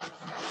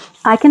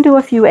I can do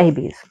a few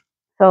ABs.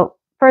 So,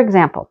 for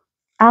example,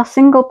 I'll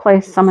single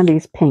place some of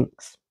these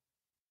pinks.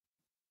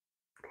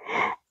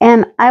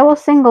 And I will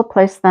single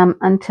place them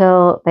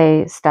until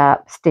they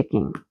stop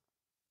sticking.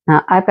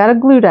 Now, I've got a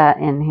glue dot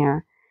in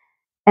here,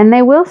 and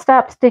they will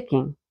stop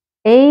sticking.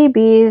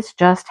 ABs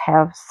just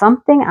have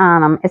something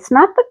on them. It's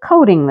not the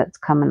coating that's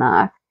coming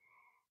off.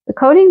 The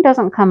coating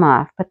doesn't come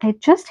off, but they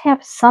just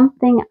have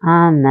something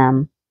on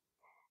them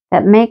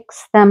that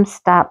makes them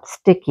stop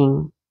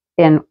sticking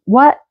in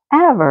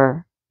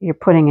whatever you're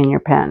putting in your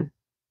pen.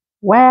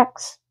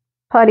 Wax,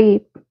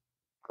 putty,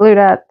 glue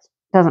dots,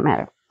 doesn't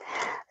matter.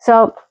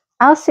 So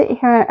I'll sit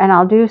here and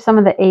I'll do some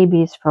of the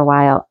ABs for a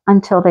while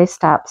until they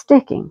stop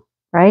sticking,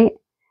 right?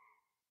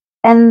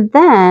 And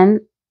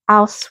then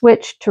I'll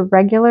switch to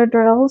regular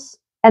drills,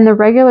 and the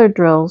regular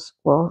drills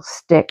will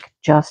stick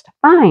just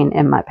fine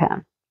in my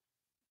pen.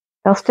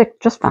 They'll stick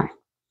just fine.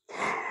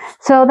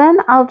 So then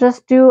I'll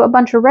just do a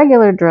bunch of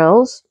regular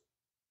drills,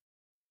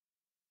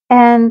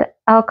 and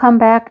I'll come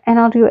back and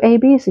I'll do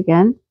ABs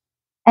again,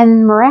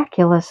 and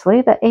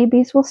miraculously the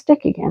ABs will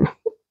stick again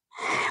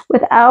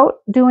without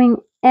doing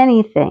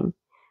anything,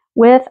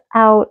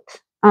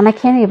 and I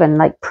can't even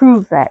like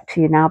prove that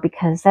to you now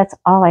because that's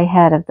all I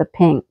had of the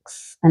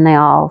pinks and they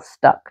all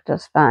stuck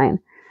just fine.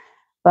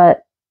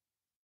 But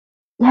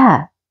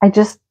yeah, I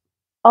just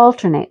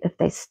alternate. If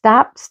they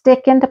stop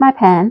sticking to my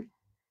pen,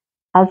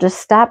 I'll just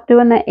stop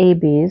doing the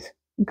ABs,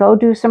 go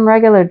do some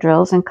regular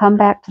drills, and come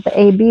back to the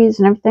ABs,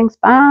 and everything's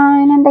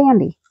fine and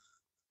dandy.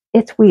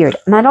 It's weird,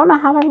 and I don't know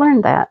how I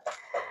learned that,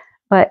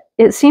 but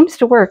it seems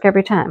to work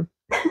every time.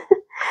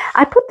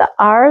 I put the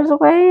R's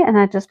away, and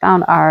I just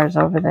found R's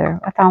over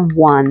there. I found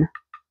one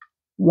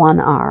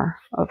R,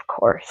 of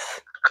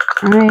course.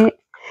 All right.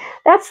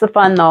 That's the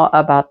fun, though,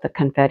 about the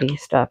confetti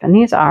stuff. And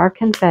these are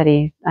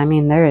confetti. I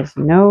mean, there is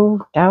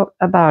no doubt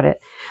about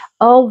it.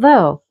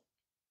 Although,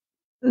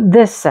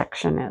 this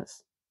section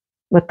is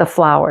with the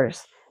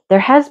flowers. There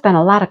has been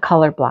a lot of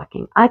color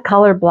blocking. I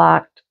color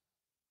blocked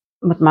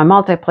with my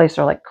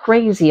multiplacer like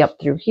crazy up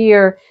through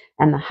here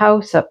and the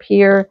house up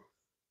here.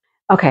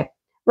 Okay,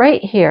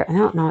 right here. I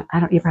don't know.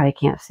 You probably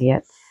can't see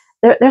it.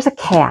 There's a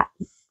cat.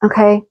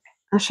 Okay,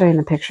 I'll show you in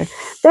the picture.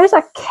 There's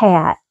a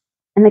cat,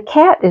 and the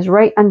cat is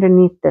right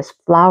underneath this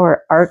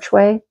flower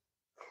archway.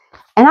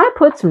 And I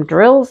put some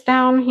drills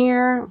down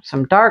here,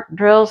 some dark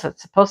drills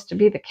that's supposed to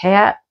be the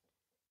cat.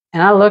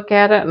 And I look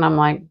at it and I'm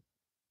like,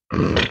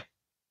 I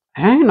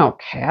ain't no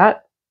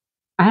cat.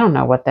 I don't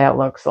know what that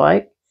looks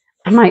like.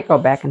 I might go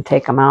back and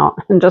take them out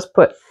and just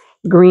put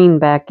green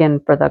back in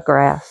for the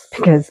grass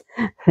because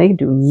they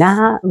do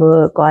not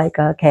look like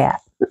a cat.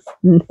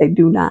 They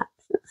do not.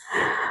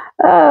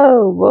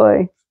 Oh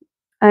boy.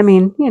 I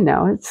mean,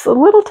 it's a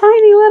little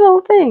tiny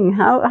little thing.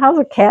 How's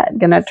a cat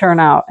going to turn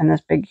out in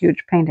this big,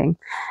 huge painting?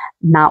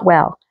 Not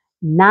well.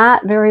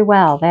 Not very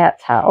well,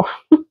 that's how.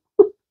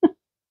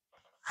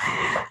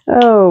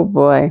 Oh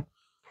boy.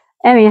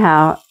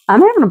 Anyhow,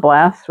 I'm having a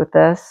blast with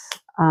this.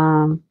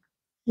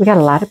 We got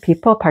a lot of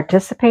people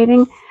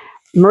participating.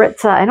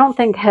 Maritza, I don't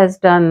think, has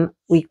done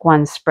week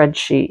 1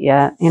 spreadsheet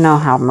yet. You know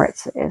how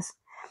Maritza is.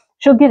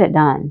 She'll get it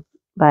done,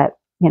 but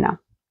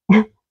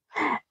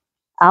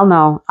I'll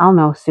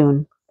know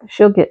soon.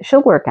 She'll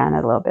work on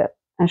it a little bit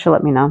and she'll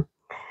let me know.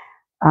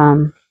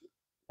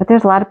 But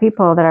there's a lot of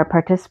people that are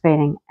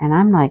participating, and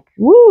I'm like,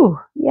 woo,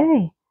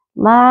 yay.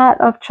 Lot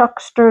of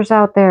chucksters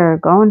out there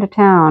going to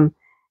town.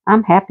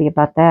 I'm happy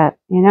about that.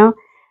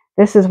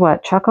 This is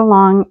what, Chuck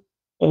Along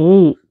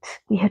 8.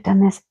 We have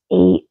done this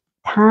 8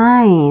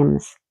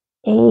 times.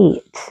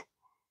 8.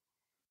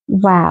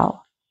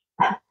 Wow.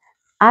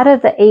 Out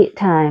of the 8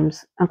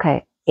 times,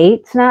 okay,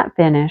 8's not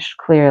finished,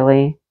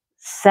 clearly.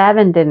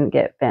 7 didn't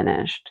get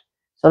finished.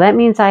 So that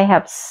means I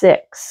have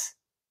 6.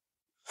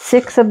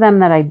 6 of them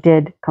that I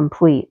did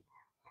complete.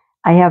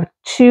 I have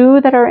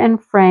 2 that are in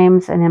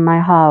frames and in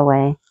my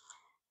hallway.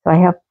 So I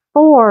have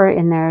 4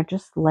 in there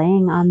just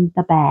laying on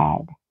the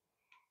bed.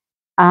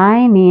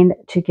 I need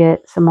to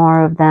get some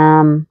more of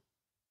them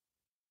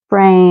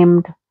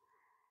framed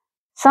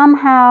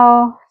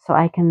somehow so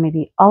I can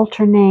maybe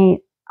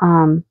alternate.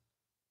 What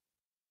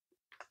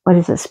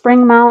is it?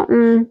 Spring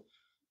Mountain.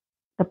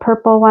 The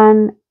purple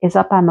one is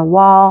up on the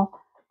wall.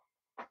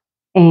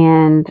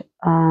 And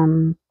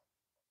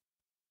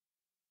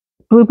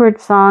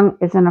Bluebird Song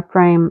is in a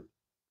frame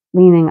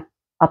leaning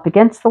up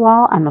against the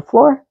wall on the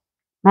floor.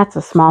 That's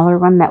a smaller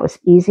one that was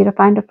easy to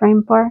find a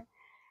frame for.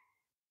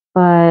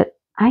 But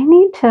I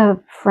need to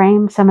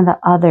frame some of the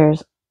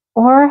others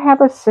or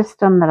have a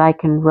system that I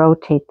can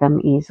rotate them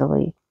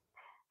easily.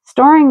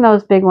 Storing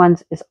those big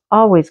ones is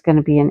always going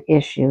to be an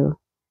issue,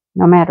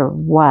 no matter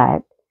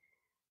what.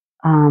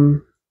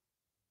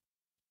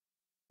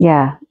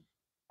 Yeah,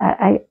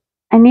 I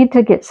need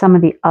to get some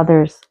of the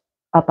others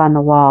up on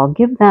the wall.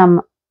 Give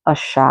them a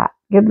shot.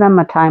 Give them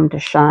a time to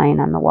shine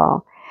on the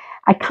wall.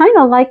 I kind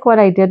of like what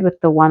I did with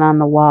the one on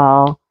the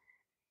wall.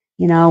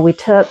 We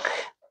took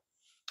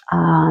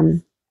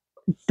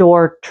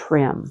door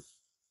trim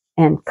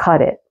and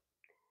cut it.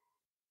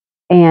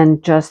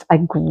 and I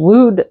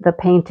glued the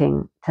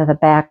painting to the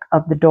back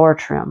of the door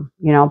trim,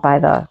 you know, by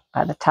the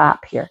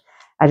top here.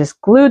 I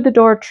just glued the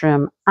door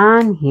trim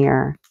on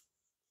here,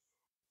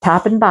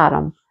 top and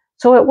bottom.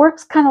 So it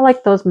works kind of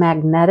like those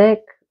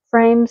magnetic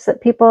frames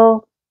that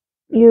people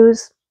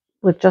use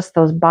with just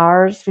those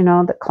bars, you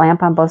know, that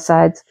clamp on both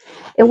sides.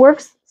 It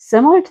works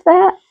similar to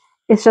that.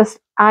 It's just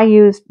I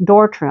used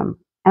door trim,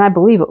 and I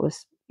believe it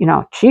was, you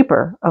know,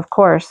 cheaper, of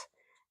course,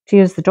 to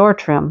use the door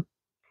trim.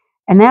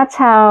 And that's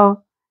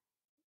how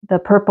the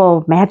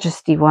Purple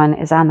Majesty one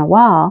is on the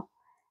wall.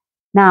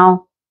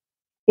 Now,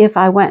 if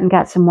I went and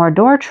got some more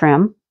door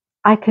trim,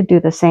 I could do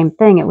the same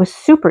thing. It was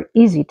super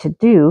easy to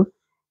do.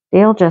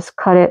 They'll just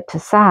cut it to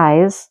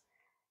size,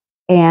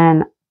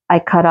 and I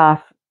cut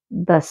off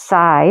the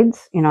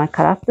sides, you know, I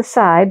cut off the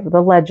side with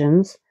the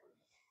legends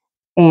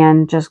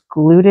and just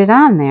glued it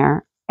on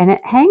there, and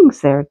it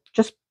hangs there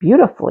just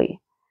beautifully.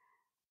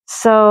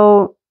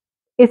 So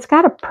it's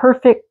got a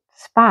perfect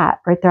spot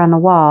right there on the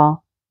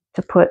wall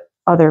to put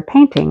other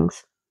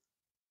paintings.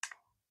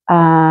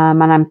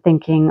 And I'm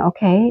thinking,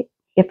 okay,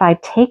 if I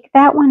take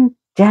that one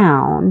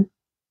down,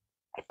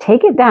 I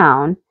take it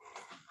down,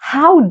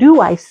 how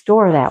do I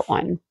store that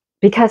one?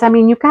 Because, I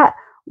mean, you've got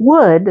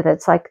wood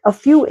that's like a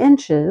few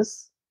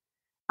inches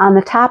on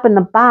the top and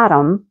the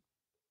bottom.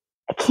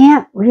 I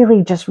can't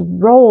really just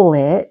roll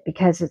it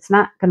because it's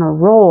not going to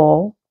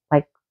roll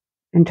like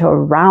into a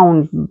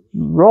round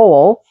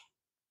roll.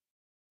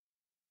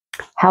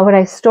 How would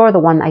I store the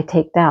one I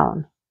take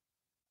down?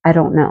 I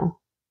don't know.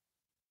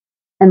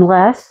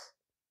 Unless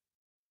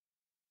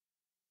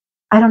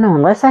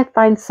I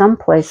find some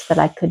place that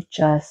I could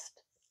just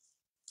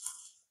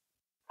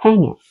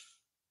hang it.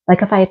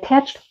 Like if I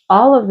attached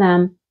all of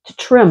them to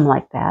trim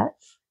like that,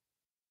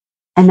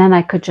 and then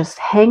I could just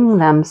hang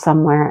them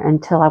somewhere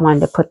until I wanted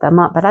to put them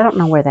up. But I don't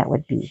know where that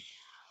would be.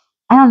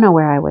 I don't know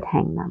where I would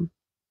hang them.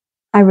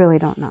 I really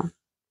don't know.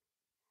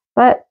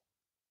 But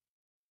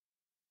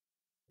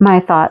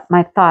my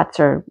thoughts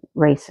are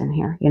racing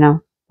here, you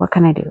know. What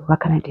can I do?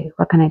 What can I do?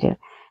 What can I do?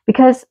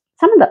 Because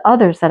some of the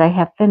others that I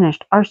have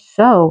finished are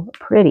so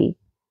pretty.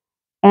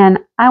 And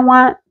I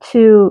want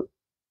to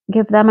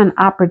give them an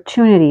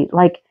opportunity.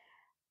 Like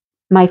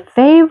my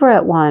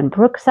favorite one,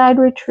 Brookside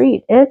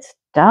Retreat, it's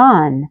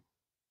done.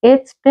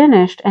 It's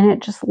finished, and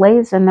it just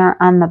lays in there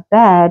on the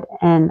bed,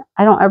 and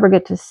I don't ever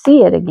get to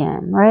see it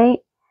again, right?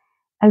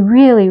 I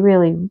really,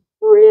 really,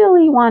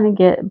 really want to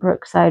get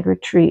Brookside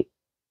Retreat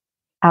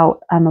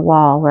out on the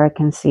wall where I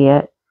can see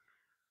it.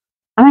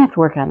 I'm going to have to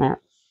work on that.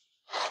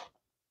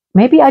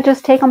 Maybe I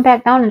just take them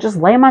back down and just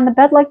lay them on the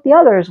bed like the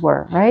others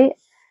were, right?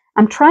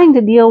 I'm trying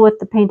to deal with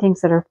the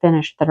paintings that are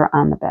finished that are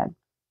on the bed.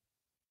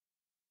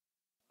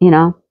 You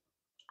know,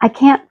 I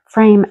can't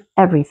frame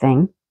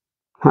everything.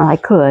 Well, I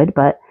could,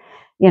 but,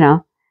 you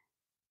know,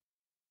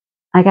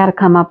 I got to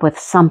come up with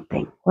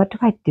something. What do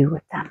I do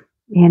with them?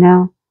 You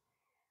know?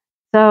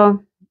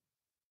 So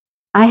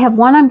I have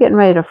one I'm getting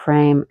ready to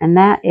frame, and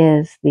that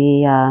is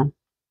the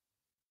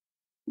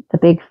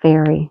big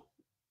fairy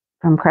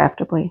from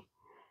Craftably.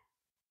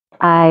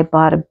 I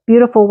bought a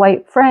beautiful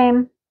white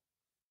frame,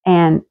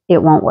 and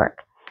it won't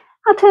work.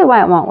 I'll tell you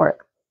why it won't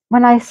work.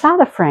 When I saw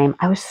the frame,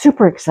 I was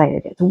super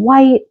excited. It's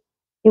white.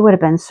 It would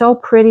have been so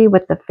pretty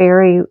with the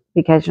fairy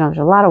because, you know, there's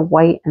a lot of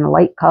white and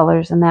light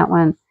colors in that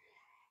one.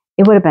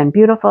 It would have been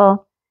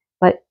beautiful,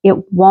 but it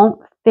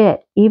won't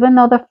fit, even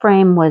though the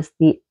frame was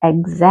the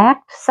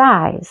exact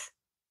size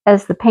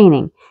as the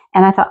painting.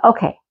 And I thought,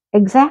 okay,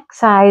 exact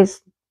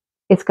size,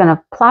 it's going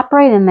to plop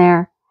right in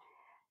there.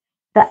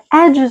 The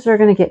edges are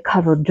going to get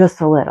covered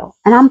just a little,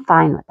 and I'm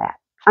fine with that.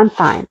 I'm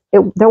fine.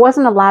 There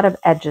wasn't a lot of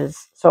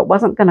edges, so it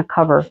wasn't going to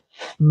cover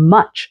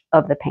much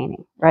of the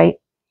painting, right?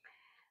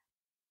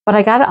 But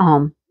I got it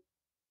home,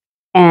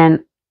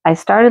 and I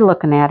started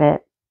looking at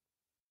it,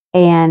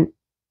 and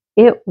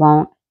it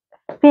won't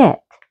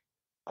fit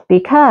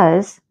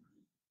because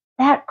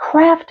that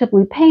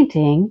Craftably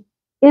painting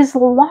is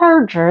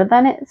larger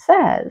than it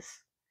says.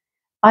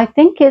 I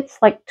think it's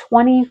like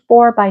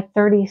 24 by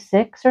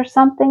 36 or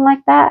something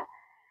like that.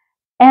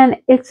 And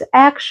it's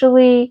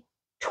actually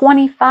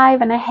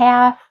 25 and a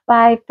half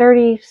by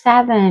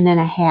 37 and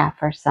a half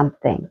or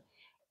something.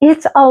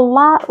 It's a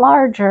lot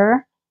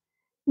larger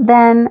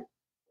than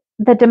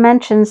the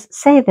dimensions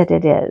say that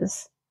it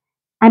is.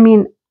 I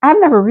mean,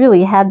 I've never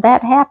really had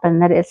that happen,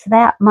 that it's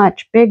that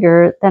much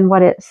bigger than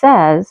what it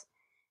says.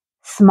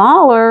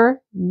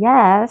 Smaller,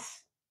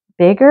 yes.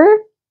 Bigger,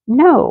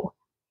 no.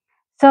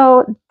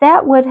 So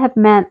that would have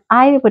meant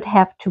I would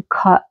have to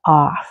cut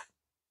off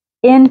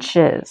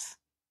inches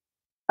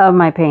of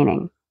my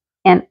painting.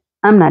 And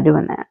I'm not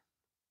doing that.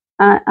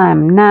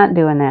 I'm not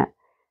doing that.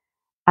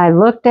 I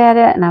looked at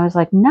it and I was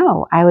like,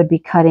 no, I would be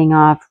cutting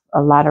off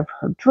a lot of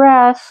her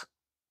dress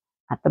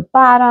at the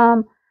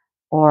bottom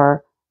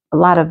or a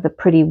lot of the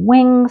pretty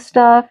wing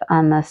stuff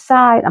on the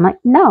side. I'm like,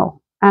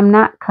 no, I'm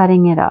not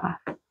cutting it off.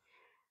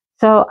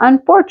 So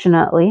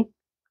unfortunately,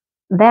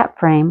 that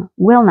frame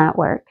will not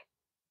work.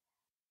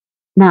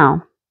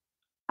 Now,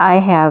 I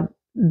have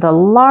the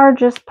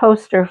largest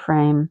poster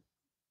frame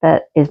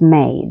that is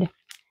made.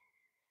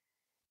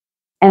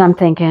 And I'm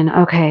thinking,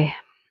 okay,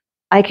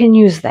 I can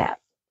use that.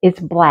 It's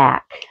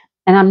black.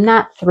 And I'm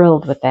not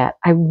thrilled with that.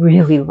 I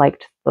really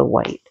liked the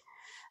white.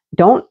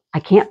 I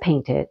can't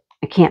paint it.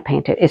 I can't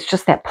paint it. It's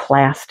just that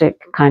plastic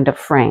kind of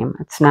frame.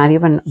 It's not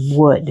even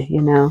wood,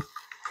 you know.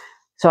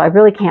 So I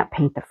really can't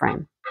paint the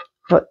frame.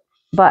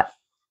 But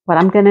what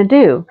I'm going to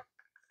do,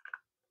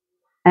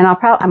 and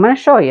I'm going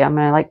to show you. I'm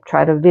going to like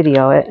try to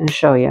video it and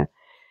show you.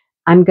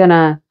 I'm going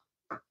to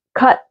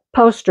cut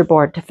poster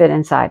board to fit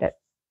inside it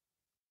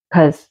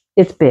because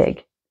it's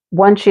big.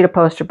 One sheet of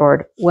poster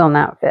board will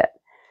not fit.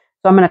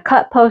 So I'm going to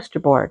cut poster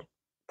board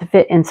to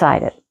fit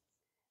inside it.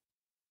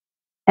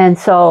 And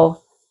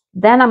so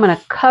then I'm going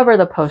to cover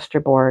the poster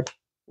board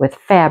with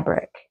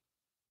fabric.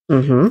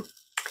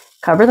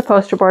 Cover the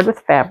poster board with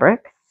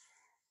fabric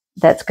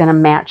that's going to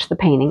match the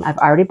painting. I've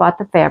already bought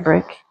the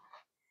fabric.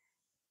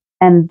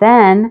 And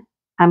then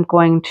I'm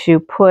going to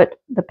put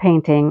the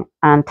painting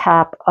on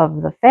top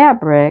of the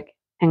fabric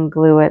and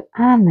glue it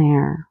on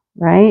there,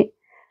 right?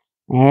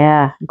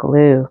 Yeah,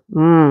 glue.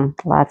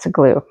 Lots of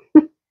glue.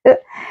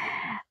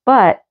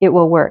 But it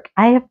will work.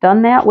 I have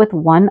done that with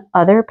one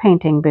other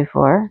painting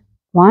before.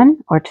 One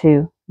or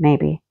two,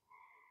 maybe.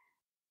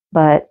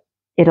 But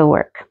it'll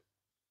work.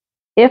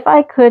 If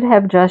I could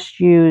have just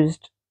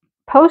used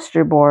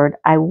poster board,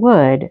 I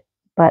would,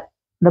 but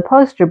the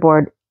poster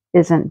board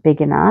isn't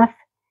big enough.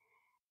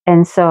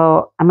 And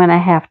so I'm going to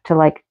have to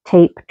like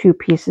tape two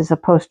pieces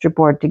of poster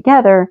board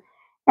together.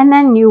 And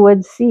then you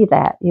would see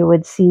that. You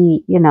would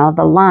see, you know,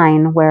 the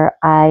line where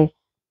I,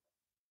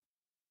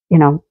 you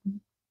know,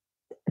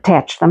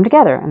 attach them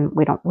together. And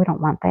we don't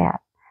want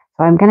that.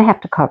 So I'm going to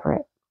have to cover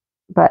it.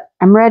 But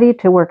I'm ready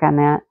to work on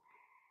that.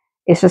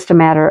 It's just a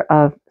matter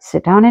of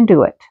sit down and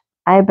do it.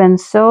 I've been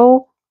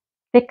so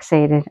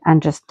fixated on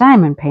just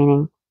diamond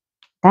painting.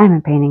 I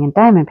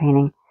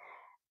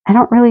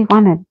don't really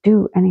want to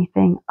do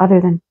anything other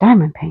than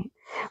diamond paint.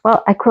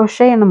 Well, I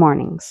crochet in the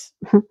mornings,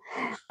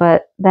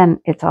 but then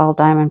it's all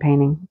diamond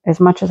painting as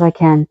much as I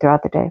can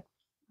throughout the day.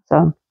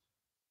 So,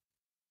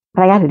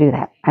 but I got to do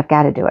that. I've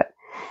got to do it.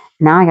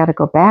 Now I got to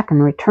go back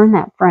and return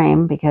that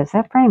frame because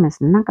that frame is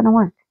not going to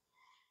work.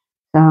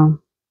 So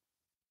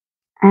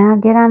I'll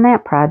get on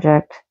that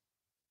project.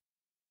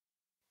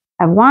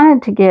 I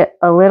wanted to get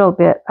a little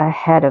bit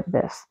ahead of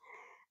this.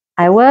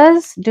 I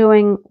was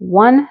doing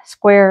one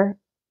square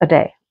a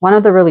day, one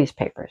of the release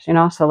papers, you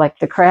know, so like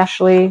the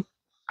Crashly,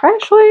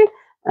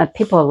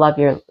 people love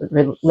your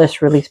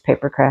list release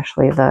paper,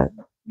 Crashly, the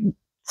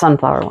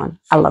sunflower one.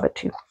 I love it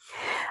too.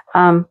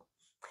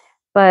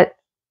 But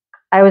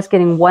I was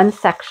getting one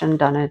section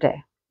done a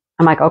day.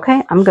 I'm like,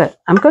 okay, I'm good.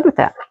 I'm good with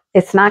that.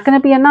 It's not going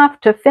to be enough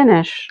to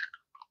finish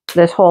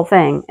this whole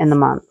thing in the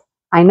month.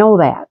 I know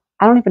that.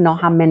 I don't even know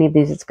how many of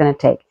these it's going to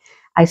take.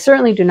 I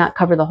certainly do not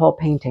cover the whole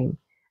painting.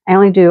 I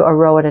only do a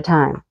row at a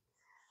time.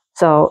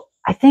 So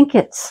I think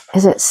is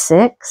it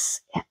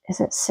 6? Is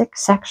it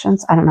 6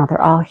 sections? I don't know.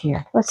 They're all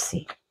here. Let's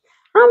see.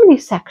 How many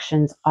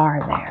sections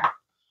are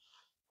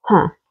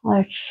there?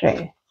 Let's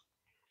see.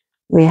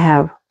 We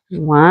have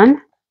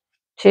 1,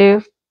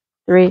 2,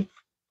 3,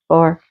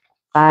 4,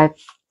 5,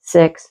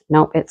 6.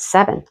 Nope, it's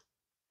 7.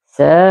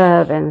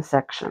 7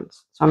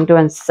 sections. So I'm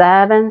doing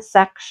 7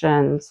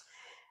 sections.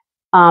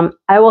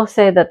 I will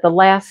say that the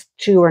last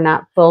 2 are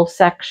not full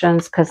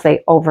sections because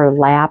they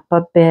overlap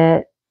a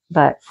bit,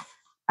 but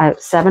I have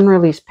 7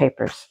 release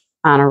papers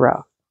on a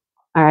row.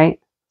 All right.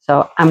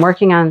 So I'm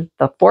working on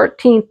the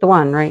 14th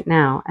one right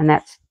now, and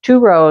that's 2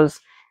 rows.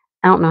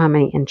 I don't know how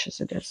many inches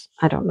it is.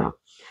 I don't know.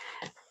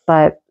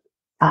 But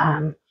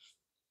what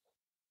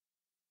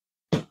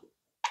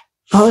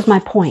was my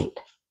point?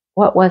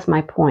 What was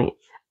my point?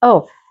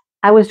 Oh,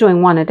 I was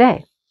doing one a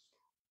day.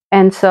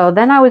 And so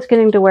then I was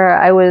getting to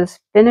where I was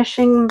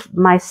finishing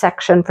my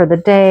section for the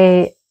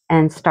day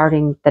and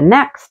starting the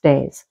next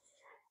days.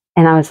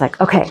 And I was like,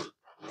 okay,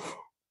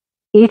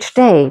 each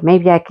day,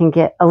 maybe I can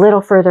get a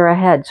little further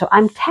ahead. So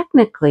I'm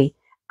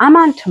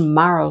on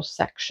tomorrow's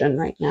section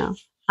right now.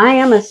 I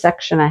am a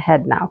section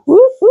ahead now.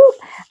 Woo, woo.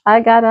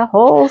 I got a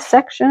whole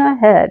section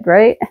ahead,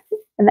 right?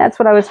 And that's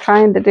what I was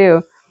trying to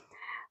do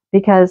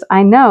because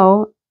I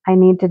know I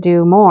need to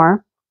do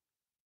more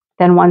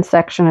than 1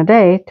 section a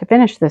day to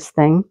finish this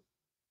thing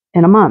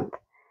in a month.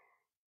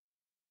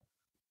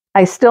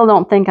 I still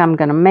don't think I'm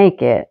going to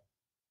make it,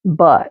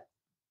 but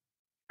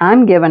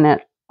I'm giving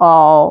it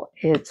all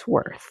it's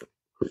worth.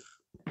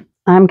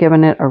 I'm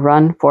giving it a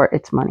run for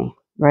its money,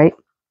 right?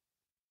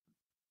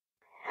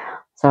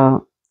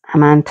 So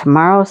I'm on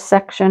tomorrow's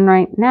section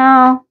right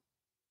now.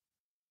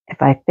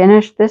 If I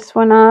finish this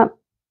one up,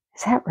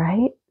 is that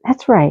right?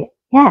 That's right.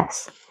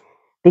 Yes.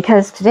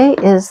 Because today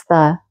is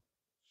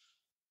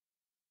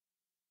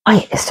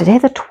is today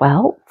the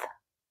 12th?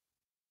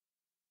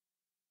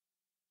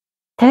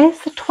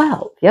 Today's the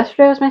 12th.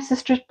 Yesterday was my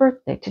sister's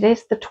birthday.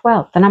 Today's the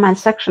 12th, and I'm on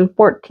section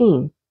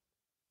 14.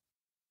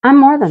 I'm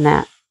more than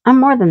that. I'm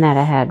more than that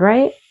ahead,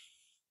 right?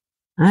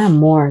 I'm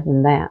more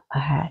than that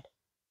ahead.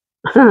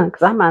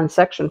 Because I'm on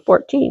section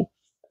 14.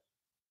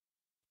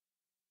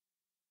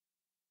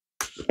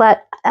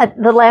 But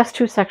the last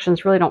two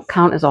sections really don't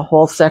count as a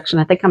whole section.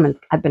 I think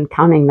I've been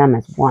counting them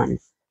as one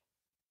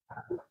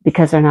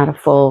because they're not a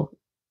full,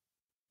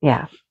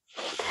 yeah.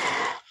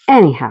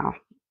 Anyhow,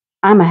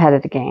 I'm ahead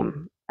of the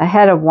game.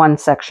 Ahead of one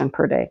section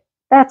per day.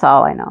 That's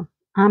all I know.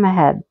 I'm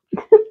ahead.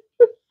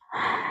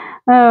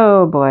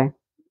 Oh boy.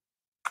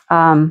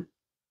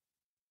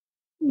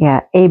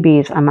 Yeah,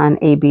 ABs. I'm on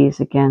ABs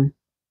again.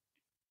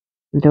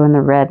 I'm doing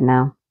the red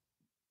now.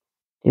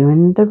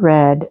 Doing the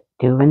red.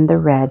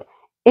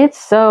 It's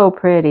so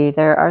pretty.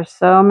 There are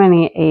so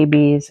many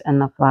ABs in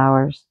the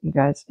flowers, you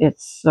guys.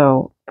 It's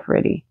so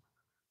pretty.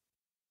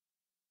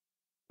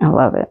 I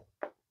love it.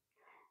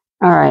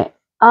 All right.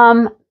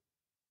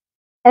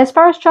 As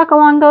far as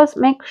Chuck-A-Long goes,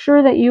 make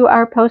sure that you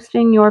are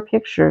posting your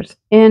pictures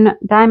in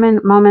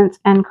Diamond Moments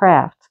and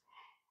Crafts.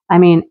 I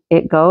mean,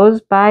 it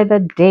goes by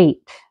the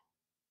date,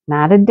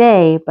 not a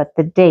day, but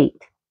the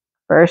date.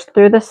 1st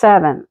through the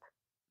 7th,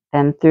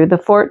 then through the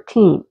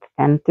 14th,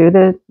 and through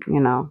the,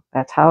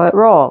 that's how it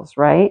rolls,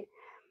 right?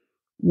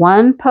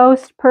 One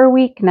post per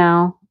week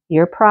now,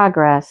 your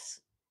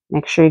progress.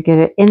 Make sure you get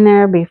it in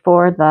there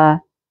before the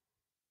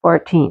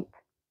 14th,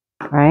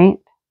 right?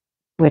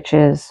 Which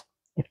is,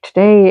 if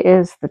today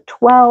is the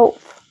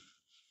 12th,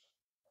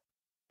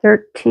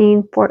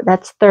 13, 14,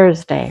 that's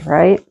Thursday,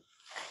 right?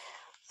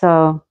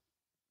 So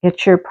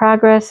get your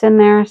progress in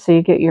there so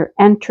you get your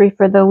entry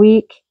for the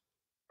week.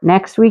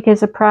 Next week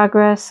is a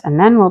progress, and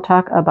then we'll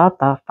talk about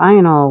the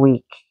final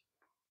week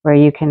where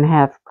you can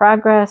have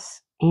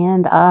progress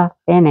and a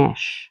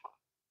finish.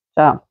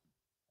 So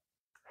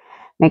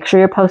make sure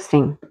you're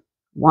posting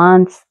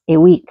once a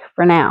week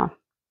for now,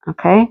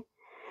 okay?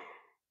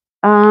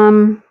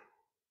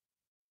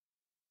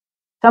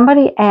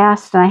 Somebody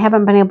asked, and I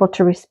haven't been able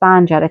to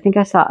respond yet. I think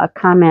I saw a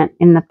comment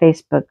in the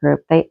Facebook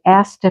group. They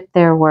asked if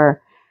there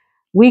were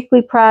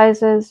weekly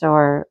prizes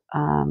or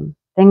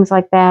things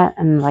like that,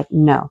 and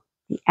no.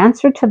 The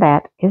answer to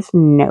that is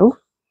no.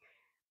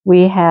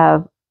 We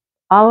have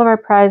all of our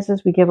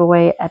prizes we give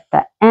away at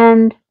the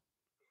end,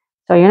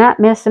 so you're not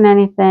missing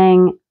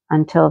anything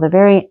until the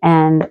very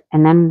end,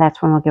 and then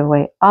that's when we'll give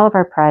away all of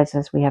our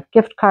prizes. We have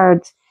gift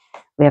cards,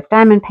 we have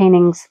diamond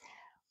paintings,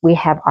 we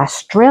have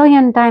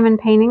Australian diamond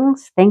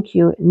paintings. Thank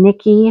you,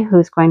 Nikki,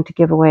 who's going to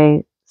give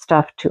away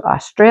stuff to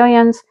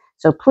Australians.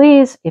 So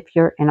please, if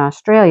you're in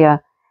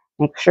Australia,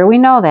 make sure we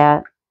know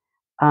that.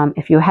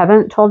 If you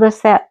haven't told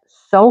us that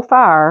so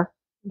far,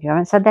 if you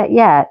haven't said that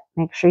yet,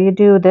 make sure you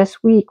do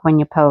this week when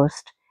you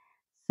post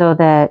so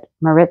that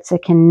Maritza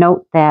can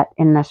note that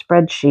in the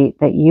spreadsheet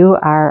that you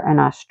are an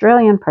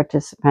Australian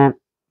participant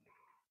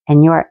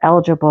and you are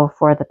eligible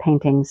for the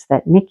paintings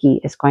that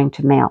Nikki is going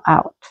to mail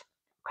out.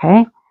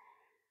 Okay?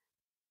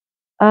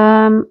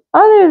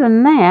 Other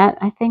than that,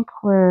 I think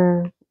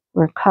we're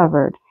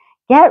covered.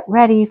 Get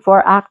ready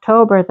for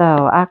October,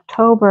 though.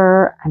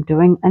 October, I'm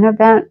doing an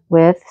event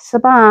with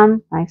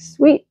Saban, my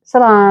sweet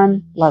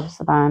Saban. Love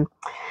Saban.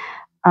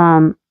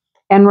 And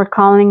we're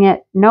calling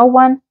it No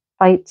One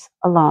Fights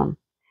Alone.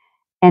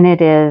 And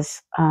it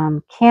is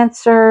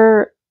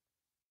cancer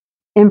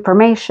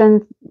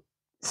information,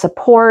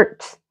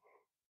 support,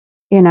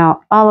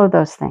 all of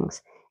those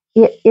things.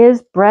 It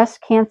is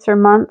breast cancer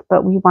month,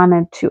 but we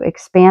wanted to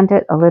expand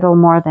it a little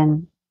more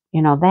than,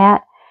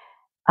 that.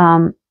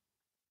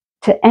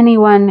 To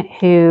anyone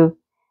who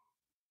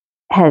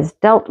has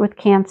dealt with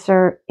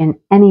cancer in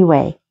any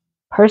way,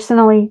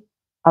 personally,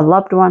 a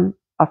loved one,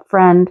 a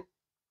friend,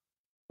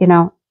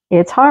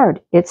 it's hard.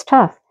 It's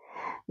tough.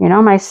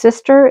 My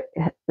sister,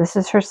 this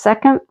is her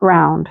second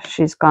round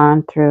she's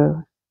gone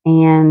through.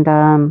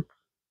 And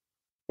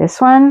this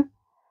one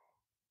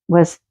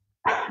was,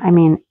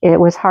 it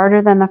was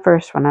harder than the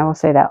first one. I will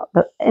say that,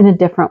 but in a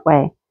different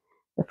way.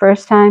 The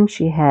first time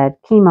she had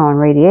chemo and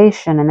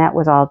radiation, and that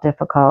was all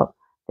difficult.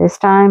 This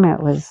time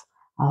it was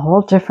a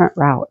whole different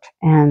route.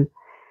 And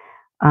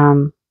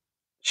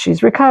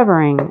she's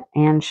recovering,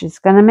 and she's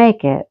going to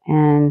make it.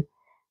 And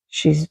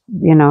she's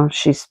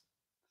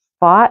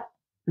fought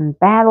and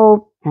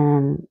battled,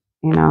 and,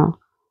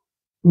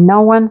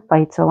 no one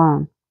fights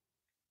alone.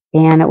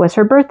 And it was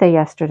her birthday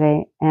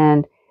yesterday,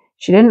 and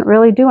she didn't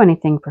really do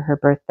anything for her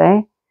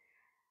birthday.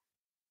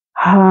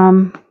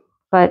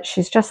 But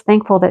she's just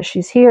thankful that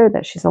she's here,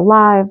 that she's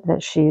alive,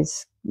 that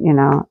she's,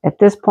 at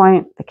this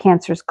point, the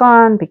cancer's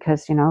gone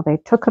because, they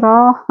took it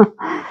all.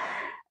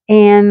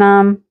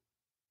 And,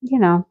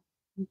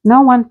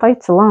 no one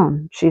fights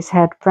alone. She's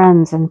had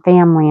friends and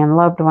family and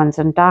loved ones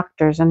and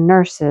doctors and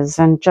nurses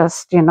and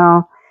just,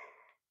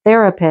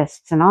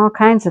 therapists and all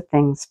kinds of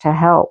things to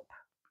help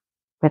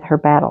with her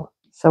battle.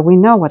 So we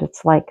know what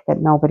it's like that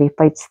nobody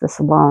fights this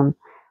alone.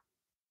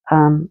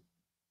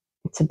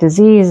 It's a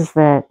disease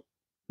that,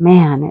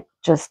 man,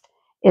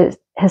 it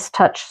has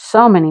touched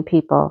so many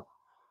people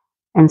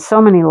and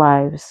so many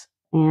lives.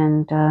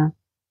 And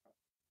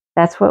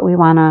that's what we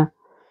want to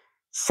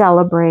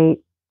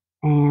celebrate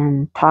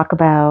and talk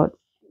about,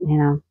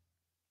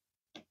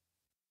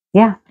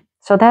 Yeah,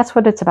 so that's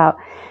what it's about.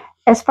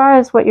 As far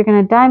as what you're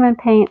going to diamond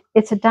paint,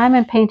 it's a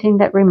diamond painting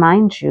that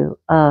reminds you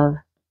of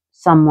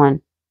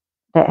someone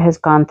that has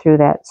gone through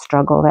that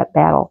struggle, that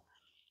battle.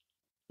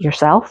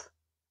 Yourself,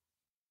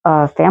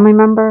 a family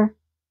member,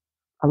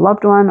 a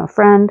loved one, a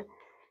friend.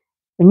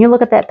 When you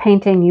look at that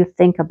painting, you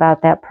think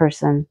about that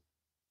person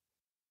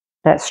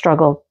that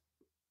struggled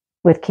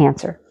with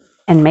cancer.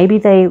 And maybe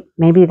they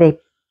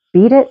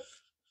beat it,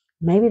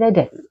 maybe they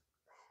didn't.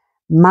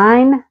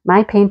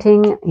 My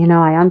painting, you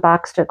know, I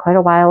unboxed it quite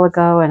a while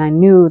ago, and I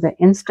knew the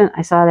instant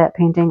I saw that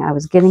painting, I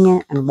was getting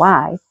it, and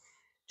why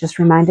just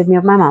reminded me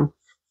of my mom.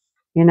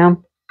 You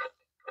know,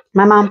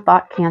 my mom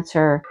fought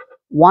cancer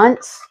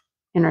once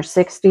in her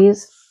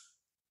 60s,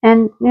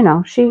 and, you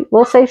know,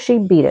 we'll say she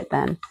beat it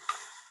then.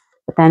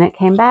 But then it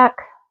came back,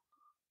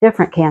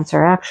 different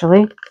cancer,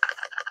 actually.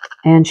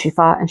 And she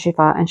fought and she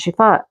fought and she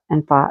fought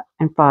and fought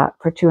and fought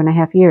for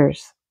 2.5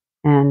 years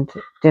and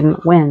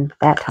didn't win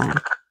that time.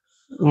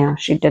 You know,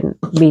 she didn't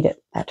beat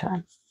it that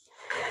time.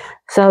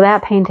 So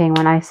that painting,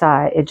 when I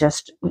saw it, it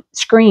just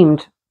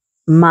screamed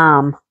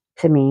mom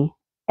to me.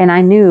 And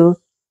I knew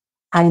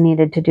I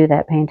needed to do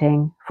that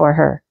painting for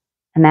her.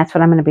 And that's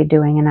what I'm going to be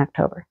doing in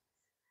October.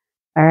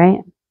 All right.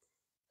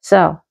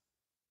 So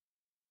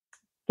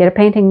get a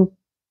painting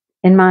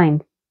in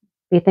mind.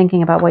 Be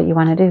thinking about what you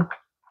want to do.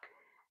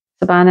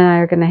 Saban and I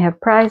are going to have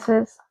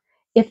prizes.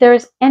 If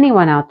there's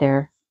anyone out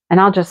there,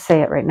 and I'll just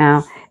say it right now,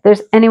 if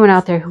there's anyone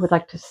out there who would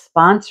like to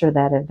sponsor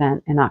that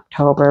event in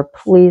October,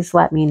 please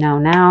let me know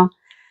now.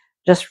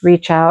 Just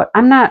reach out.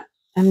 I'm not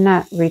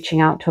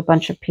reaching out to a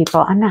bunch of people.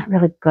 I'm not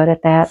really good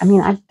at that. I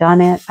mean, I've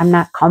done it. I'm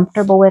not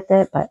comfortable with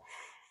it, but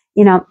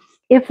you know,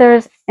 if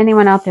there's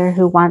anyone out there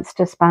who wants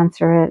to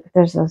sponsor it, if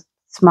there's a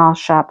small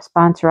shop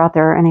sponsor out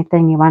there or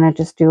anything, you want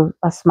to just do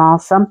a small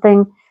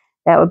something,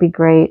 that would be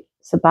great.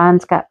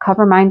 Saban's got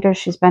cover minders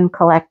she's been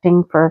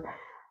collecting for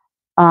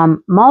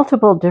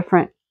multiple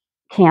different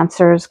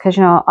cancers, because,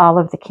 you know, all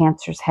of the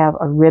cancers have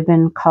a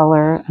ribbon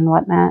color and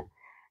whatnot.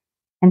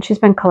 And she's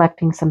been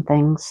collecting some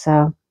things.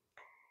 So,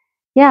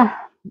 yeah,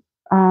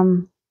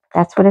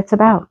 that's what it's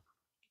about.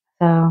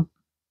 So,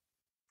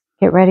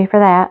 get ready for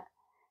that.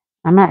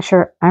 I'm not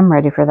sure I'm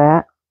ready for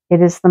that.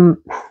 It is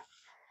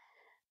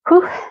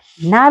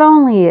not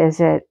only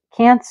is it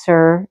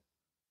cancer,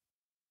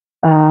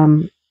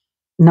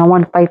 no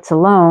one fights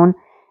alone.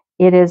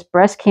 It is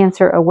breast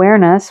cancer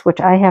awareness, which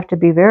I have to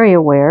be very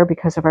aware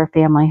because of our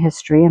family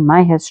history and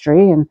my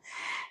history, and,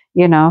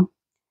 you know,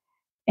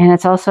 and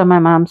it's also my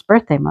mom's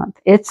birthday month.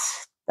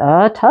 It's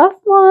a tough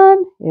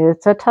one.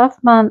 It's a tough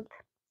month.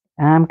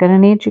 I'm going to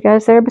need you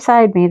guys there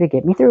beside me to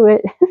get me through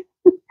it.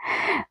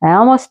 I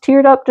almost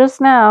teared up just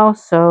now.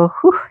 So,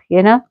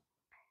 you know,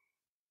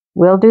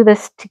 we'll do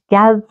this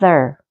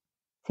together,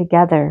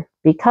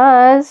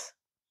 because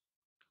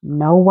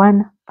no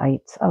one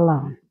fights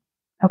alone.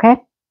 Okay?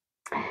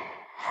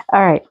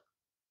 All right.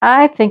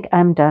 I think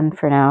I'm done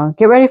for now.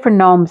 Get ready for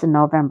gnomes in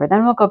November.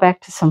 Then we'll go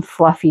back to some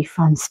fluffy,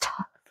 fun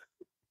stuff.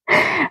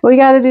 We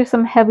got to do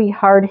some heavy,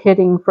 hard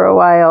hitting for a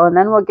while, and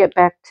then we'll get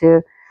back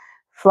to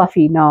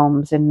fluffy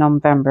gnomes in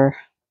November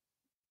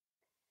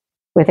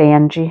with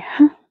Angie.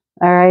 All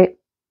right.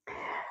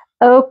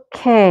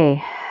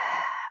 Okay.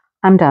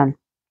 I'm done.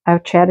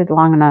 I've chatted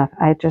long enough.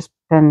 I've just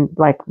been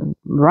like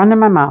running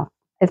my mouth.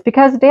 It's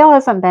because Dale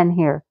hasn't been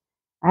here.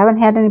 I haven't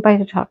had anybody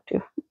to talk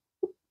to.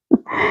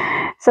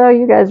 So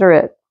you guys are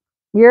it.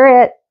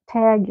 You're it.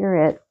 Tag, you're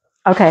it.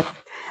 Okay.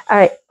 All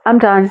right. I'm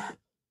done.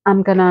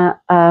 I'm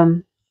gonna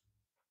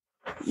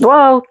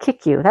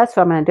kick you. That's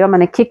what I'm gonna do. I'm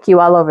gonna kick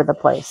you all over the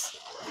place.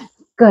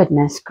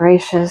 Goodness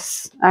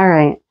gracious. All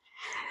right.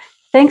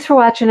 Thanks for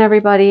watching,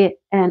 everybody.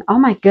 And oh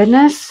my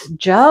goodness,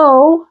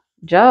 Joe,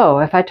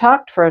 if I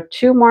talked for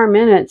 2 more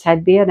minutes,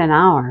 I'd be at an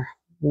hour.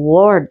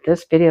 Lord,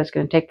 this video is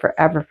going to take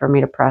forever for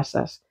me to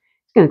process.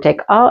 It's going to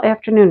take all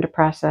afternoon to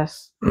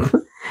process.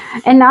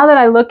 And now that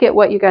I look at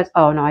what you guys,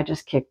 oh no, I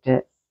just kicked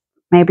it.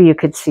 Maybe you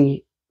could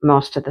see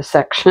most of the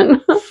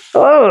section.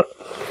 Oh.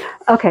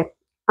 Okay,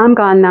 I'm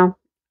gone now.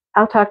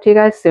 I'll talk to you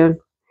guys soon.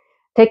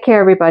 Take care,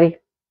 everybody.